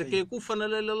aljanna, atakayekufa na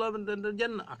la ilaha illa Allah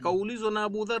aljanna. Akaulizwa na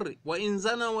Abu Dharr, wa in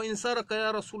zana wa in saraka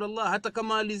ya Rasulullah, hata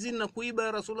kama alizina kuiba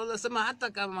ya Rasulullah, sema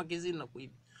hata kama kizina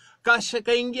kuiba. Kasha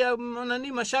kaingia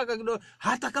nani mashaka kidogo,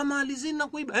 hata kama alizina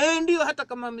kuiba, ndio hata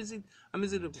kama amezina.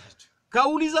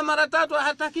 Kauliza mara 3,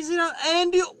 hata kizina,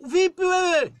 ndio. Vipi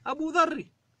wewe Abu Dharr?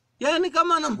 Yani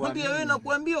kama anamwambia wewe na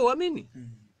kuambia uamini,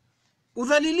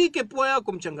 udhalilike pua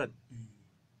yako mchangani.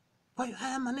 Kwa hiyo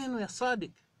haya maneno ya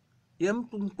sadik ya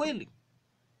mtu mkweli.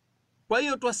 Kwa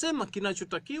hiyo twasema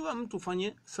kinachotakiwa mtu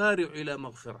fanye sari'u ila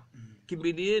maghfira.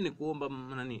 Kimbilieni kuomba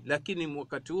nani, lakini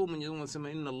wakati huo Mwenyezi Mungu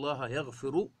anasema inna Allaha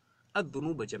yaghfiru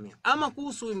adh-dhunuba jami'a. Ama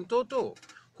kuhusu mtoto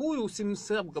huyu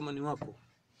usimsabu kama ni wako,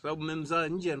 sababu mmemzaa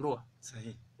nje ya ndoa.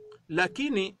 Sahihi.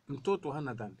 Lakini mtoto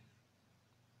hana dhambi.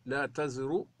 La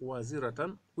taziru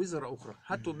waziratan wizra ukhra.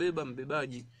 Hatobeba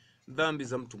mbebaji dhambi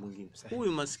za mtu mwingine.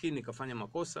 Huyu maskini kafanya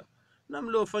makosa, na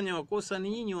mliofanya makosa ni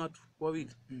nyinyi watu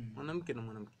wawili, mwanamke na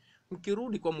mwanamke.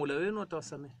 Mkirudi kwa Mola wenu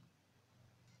atawasamehe.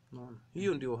 Naona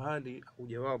hiyo ndio hali au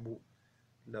jawabu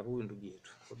la huyu ndugu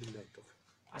yetu. Wabillahi tawfiq.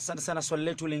 Asante sana. Swali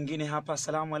letu lingine hapa.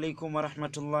 Assalamu alaykum wa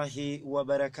rahmatullahi wa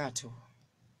barakatuh.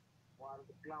 Wa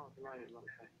alaykum salaam wa rahmatullahi wa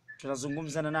barakatuh.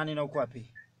 Tunazungumza na nani na uko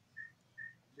wapi?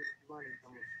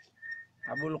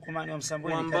 Abul Qumani wa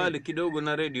Msambweni. Kwa mbali kidogo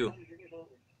na radio.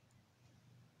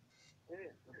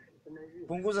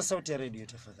 Punguza sauti ya radio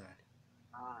tafadhali.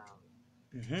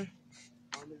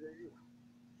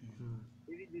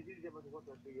 Hivi dizizi hapa tulikuwa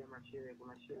tunapiga masherehe,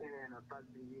 kuna sherehe na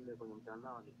padri ile kwenye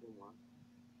mtandao alitumwa.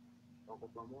 Wako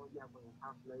pamoja kwenye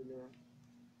hafla ile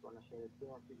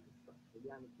wanasherehekea kitu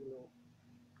gani kile.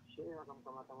 Shehe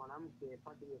akamkamata mwanamke,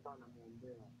 padri akawa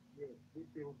anamuombea. Je,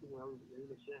 vipi hukumu ya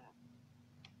yule shehe?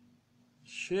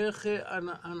 Shekhe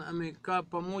amekaa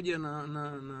pamoja na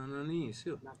nani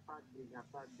sio? Na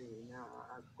padri na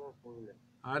askofu yule.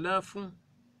 Alafu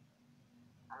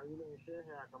yule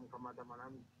shehe akamkamata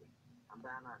mwanamke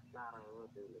ambaye ana hasara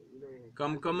yoyote ile.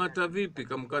 kamkamata vipi?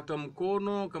 Kamkata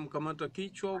mkono, kamkamata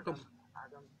kichwa au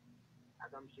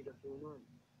akamshika kiunoni?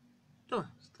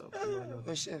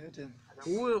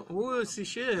 Huyo si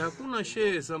shehe. Hakuna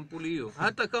shehe sampuli hiyo.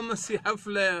 Hata kama si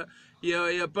hafla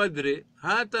ya padre,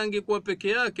 hata angekuwa peke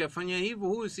yake afanya hivyo,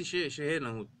 huyo si shehe. Shehe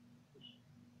na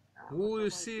huyo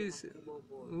si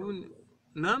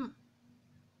naam.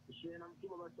 Shehe na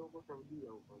mkubwa basi huko Saudi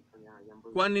huko kufanya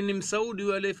jambo. Kwani ni Msaudi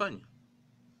yule aliyefanya?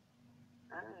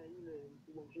 Yule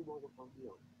mkubwa huko Saudi.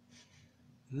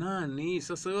 Nani?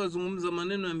 Sasa wewe wazungumza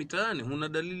maneno ya mitaani, huna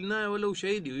dalili nayo wala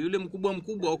ushahidi. Yule mkubwa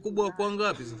wakubwa wako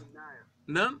ngapi sasa?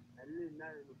 Naam?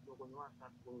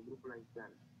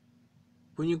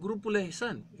 Kwenye grupu la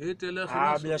Ihsan.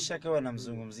 Bila shaka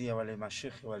wanamzungumzia wale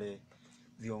mashekhi wale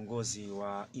viongozi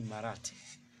wa Imarati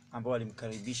ambao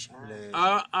walimkaribisha yule.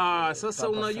 Sasa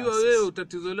unajua wewe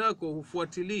tatizo lako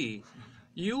hufuatilii.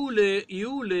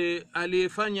 Yule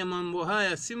aliyefanya mambo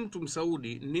haya si mtu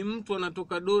Msaudi, ni mtu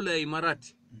anatoka dola ya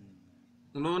Imarati.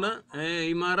 Unaona?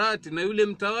 Imarati, na yule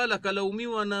mtawala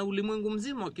kalaumiwa na ulimwengu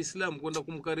mzima wa Kiislamu kwenda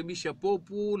kumkaribisha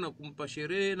popu na kumpa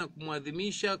sherehe na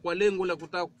kumwadhimisha kwa lengo la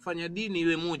kutaka kufanya dini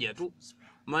iwe moja tu,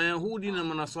 Mayahudi na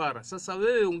Manaswara. Sasa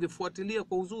wewe ungefuatilia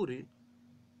kwa uzuri,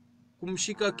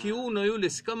 kumshika kiuno yule,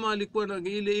 si kama alikuwa na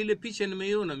ile picha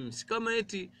nimeiona mimi, si kama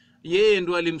eti yeye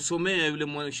ndo alimsomea yule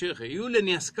mwanashehe. Yule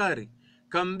ni askari,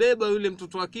 kambeba yule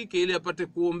mtoto wa kike ili apate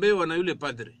kuombewa na yule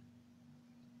padre.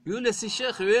 Yule si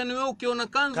shekhe. Yaani wewe ukiona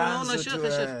kanzu unaona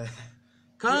shekhe.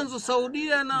 Kanzu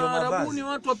Saudia na Arabuni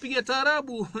watu wapiga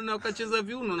taarabu na wakacheza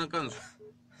viuno na kanzu.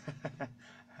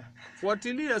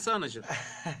 Fuatilia sana shekhe.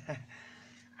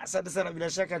 Asante sana, bila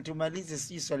shaka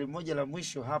tumalize swali moja la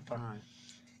mwisho hapa.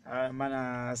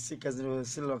 Maana si kazi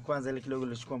la kwanza ile kidogo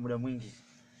ilichukua muda mwingi.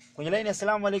 Kwenye line,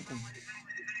 asalamu alaykum. Wa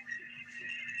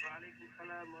alaykum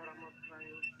salaam wa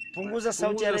rahmatullahi. Punguza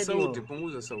sauti ya radio.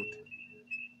 Punguza sauti.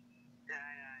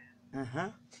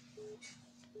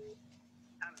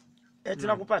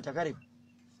 Tunakupata, karibu.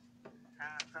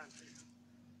 Asante.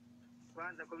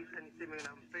 Kwanza kabisa niseme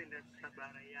nampenda Sheikh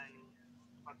Barahiyan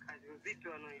kwa kazi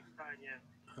nzito anayoifanya.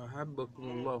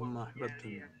 Ahabbakumullahu ma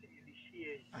ahbabtum.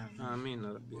 Amin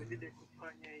rabbi. Uzidi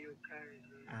kufanya hiyo kazi.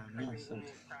 Amin.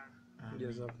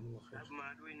 Jazakumullahu khair.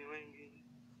 Maadui ni wengi.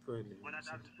 Kweli.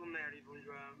 Mwanadamu tume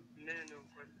alivunjwa meno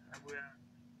kwa sababu ya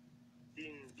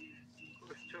dini.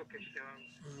 Usichoke shehe wangu.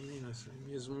 Amina sana.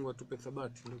 Mwenyezi Mungu atupe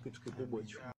thabati, ndio kitu kikubwa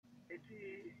hicho.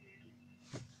 Eti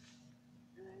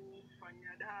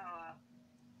kufanya dawa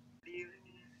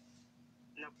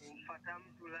na kumfuata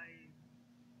mtu live.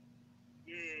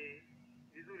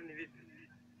 Vizuri ni vipi?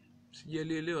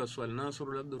 Sijalielewa swali.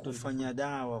 Nasoro, labda kufanya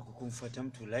dawa kwa kumfuata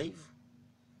mtu live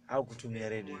au kutumia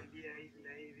radio?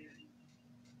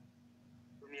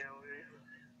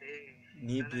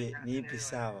 Nipi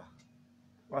sawa?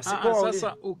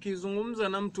 Sasa ukizungumza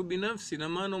na mtu binafsi, na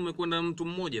maana umekwenda na mtu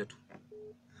mmoja tu.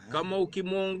 Kama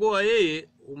ukimuongoa yeye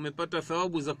umepata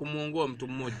thawabu za kumuongoa mtu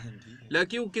mmoja.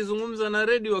 Lakini ukizungumza na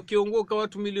radio wakiongoka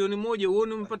watu milioni moja,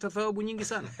 uone umepata thawabu nyingi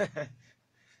sana.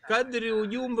 Kadri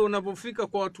ujumbe unapofika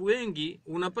kwa watu wengi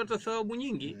unapata thawabu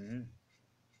nyingi.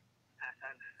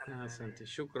 Asante.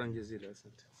 Shukran jazila,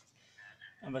 asante.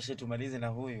 Ambashe tumalize na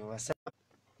huyu.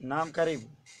 Naam, karibu.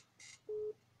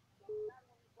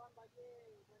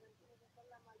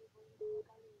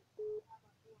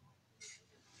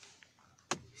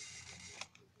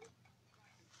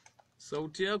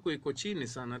 Sauti yako iko chini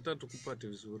sana, hata tukupate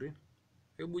vizuri.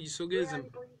 Hebu jisogeze.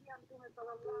 Alipoingia Mtume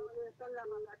sallallahu alaihi wasallam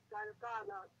katika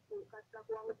Al-Kaaba, katika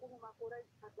kuwahukumu Makuraishi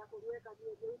katika kuweka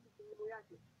jeusi sehemu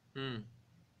yake.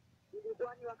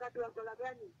 Ilikuwa ni wakati wa swala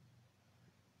gani?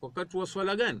 Wakati wa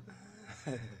swala gani?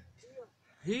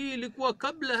 Hii ilikuwa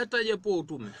kabla hata hajapewa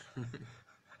utume.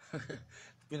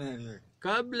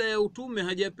 Kabla ya utume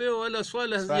hajapewa wala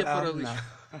swala hazijafaradhishwa.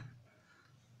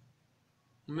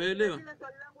 Umeelewa?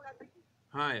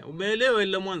 Haya, umeelewa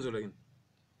ila mwanzo lakini.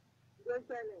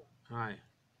 Haya.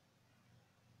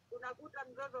 Unakuta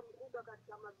mzozo mkubwa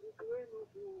katika magrupu yenu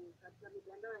katika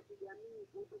mitandao ya kijamii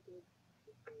kuhusu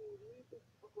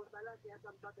kwa salati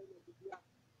hata mpaka ile kitu.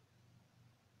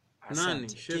 Nani?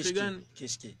 Sheikh gani?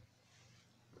 Kishki.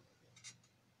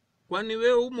 Kwani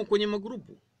wewe umo kwenye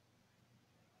magrupu?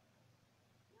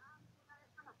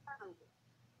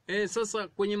 Sasa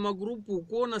kwenye magrupu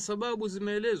kuona sababu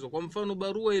zimeelezwa, kwa mfano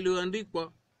barua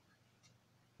iliyoandikwa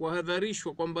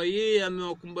kuhadharishwa kwamba yeye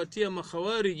amewakumbatia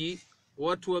makhawariji,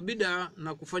 watu wa bid'a,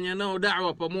 na kufanya nao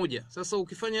da'wa pamoja. Sasa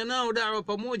ukifanya nao da'wa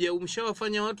pamoja,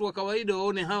 umeshawafanya watu wa kawaida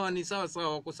waone hawa ni sawa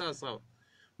sawa, wako sawa sawa.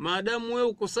 Maadamu wewe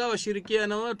uko sawa, shirikiana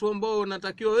na watu ambao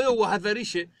wanatakiwa wewe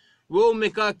wahadharishe. Wewe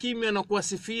umekaa kimya na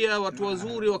kuwasifia watu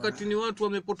wazuri wakati ni watu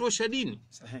wamepotosha dini.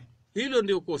 Hilo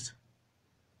ndio kosa.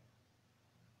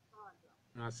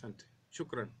 Asante.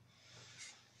 Shukran.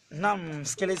 Naam,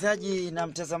 msikilizaji na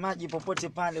mtazamaji popote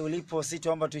pale ulipo,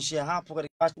 sitaomba tuishie hapo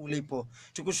katika ulipo.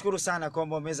 Tukushukuru sana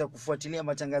kwamba umeweza kufuatilia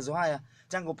matangazo haya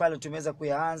tangu pale tumeweza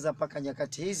kuyaanza mpaka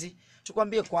nyakati hizi.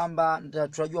 Tukwambie kwamba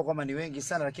tunajua kwamba ni wengi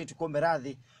sana, lakini tukuombe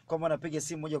radhi kwamba unapiga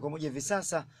simu moja kwa moja hivi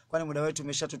sasa, kwani muda wetu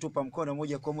umeshatutupa mkono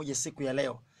moja kwa moja siku ya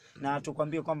leo. Na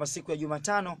tukwambie kwamba siku ya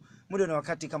Jumatano muda na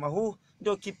wakati kama huu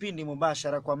ndio kipindi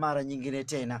mubashara kwa mara nyingine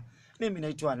tena. Mimi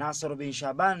naitwa Nasr bin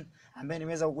Shaban, ambaye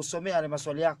nimeweza kukusomea yale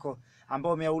maswali yako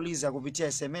ambao umeyauliza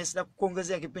kupitia SMS na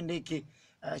kukuongezea kipindi hiki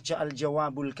cha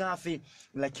Jawaabul Kaafy.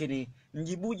 Lakini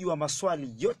mjibuji wa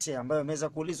maswali yote ambayo yameweza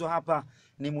kuulizwa hapa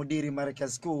ni mudiri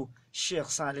markaz kuu Sheikh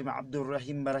Salim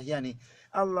Abdurrahim Barahiyan.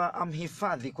 Allah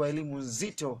amhifadhi kwa elimu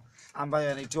nzito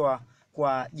ambayo anaitoa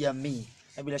kwa jamii.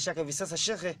 Na bila shaka hivi sasa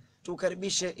Sheikh,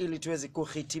 tukaribishe ili tuweze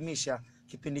kuhitimisha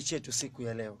kipindi chetu siku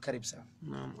ya leo. Karibu sana.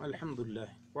 Naam, alhamdulillah.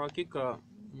 Kwa hakika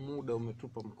muda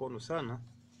umetupa mkono sana,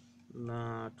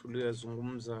 na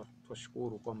tuliyozungumza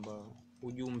twashukuru kwamba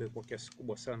ujumbe kwa kiasi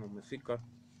kubwa sana umefika.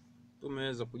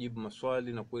 Tumeweza kujibu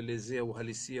maswali na kuelezea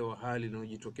uhalisia wa hali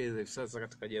inayojitokeza hivi sasa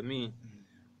katika jamii.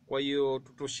 Kwa hiyo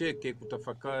tutosheke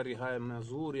kutafakari haya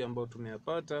mazuri ambayo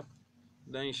tumeyapata,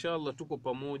 na inshallah tuko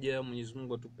pamoja. Mwenyezi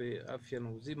Mungu atupe afya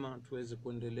na uzima tuweze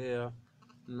kuendelea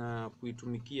na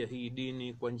kuitumikia hii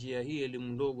dini kwa njia hii elimu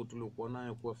ndogo tuliokuwa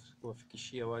nayo,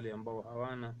 kuwafikishia wale ambao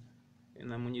hawana.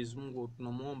 Na Mwenyezi Mungu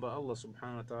tunamuomba Allah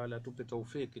Subhanahu wa Ta'ala atupe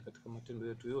taufiki katika matendo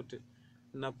yetu yote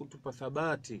na kutupa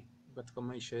thabati katika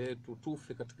maisha yetu,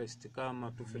 tufe katika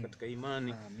istikama, tufe katika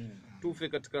imani, tufe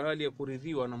katika hali ya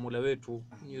kuridhiwa na Mola wetu.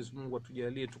 Mwenyezi Mungu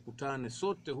atujalie tukutane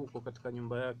sote huko katika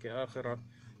nyumba yake akhira,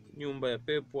 nyumba ya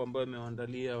pepo ambayo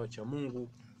amewaandalia wacha Mungu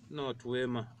na watu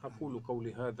wema. Aqulu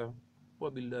qawli hadha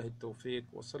وبالله التوفيق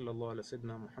وصلى الله على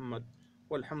سيدنا محمد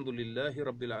والحمد لله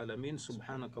رب العالمين.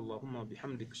 سبحانك اللهم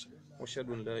وبحمدك واشهد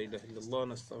ان لا اله الا الله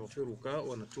نستغفرك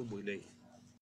ونتوب اليه.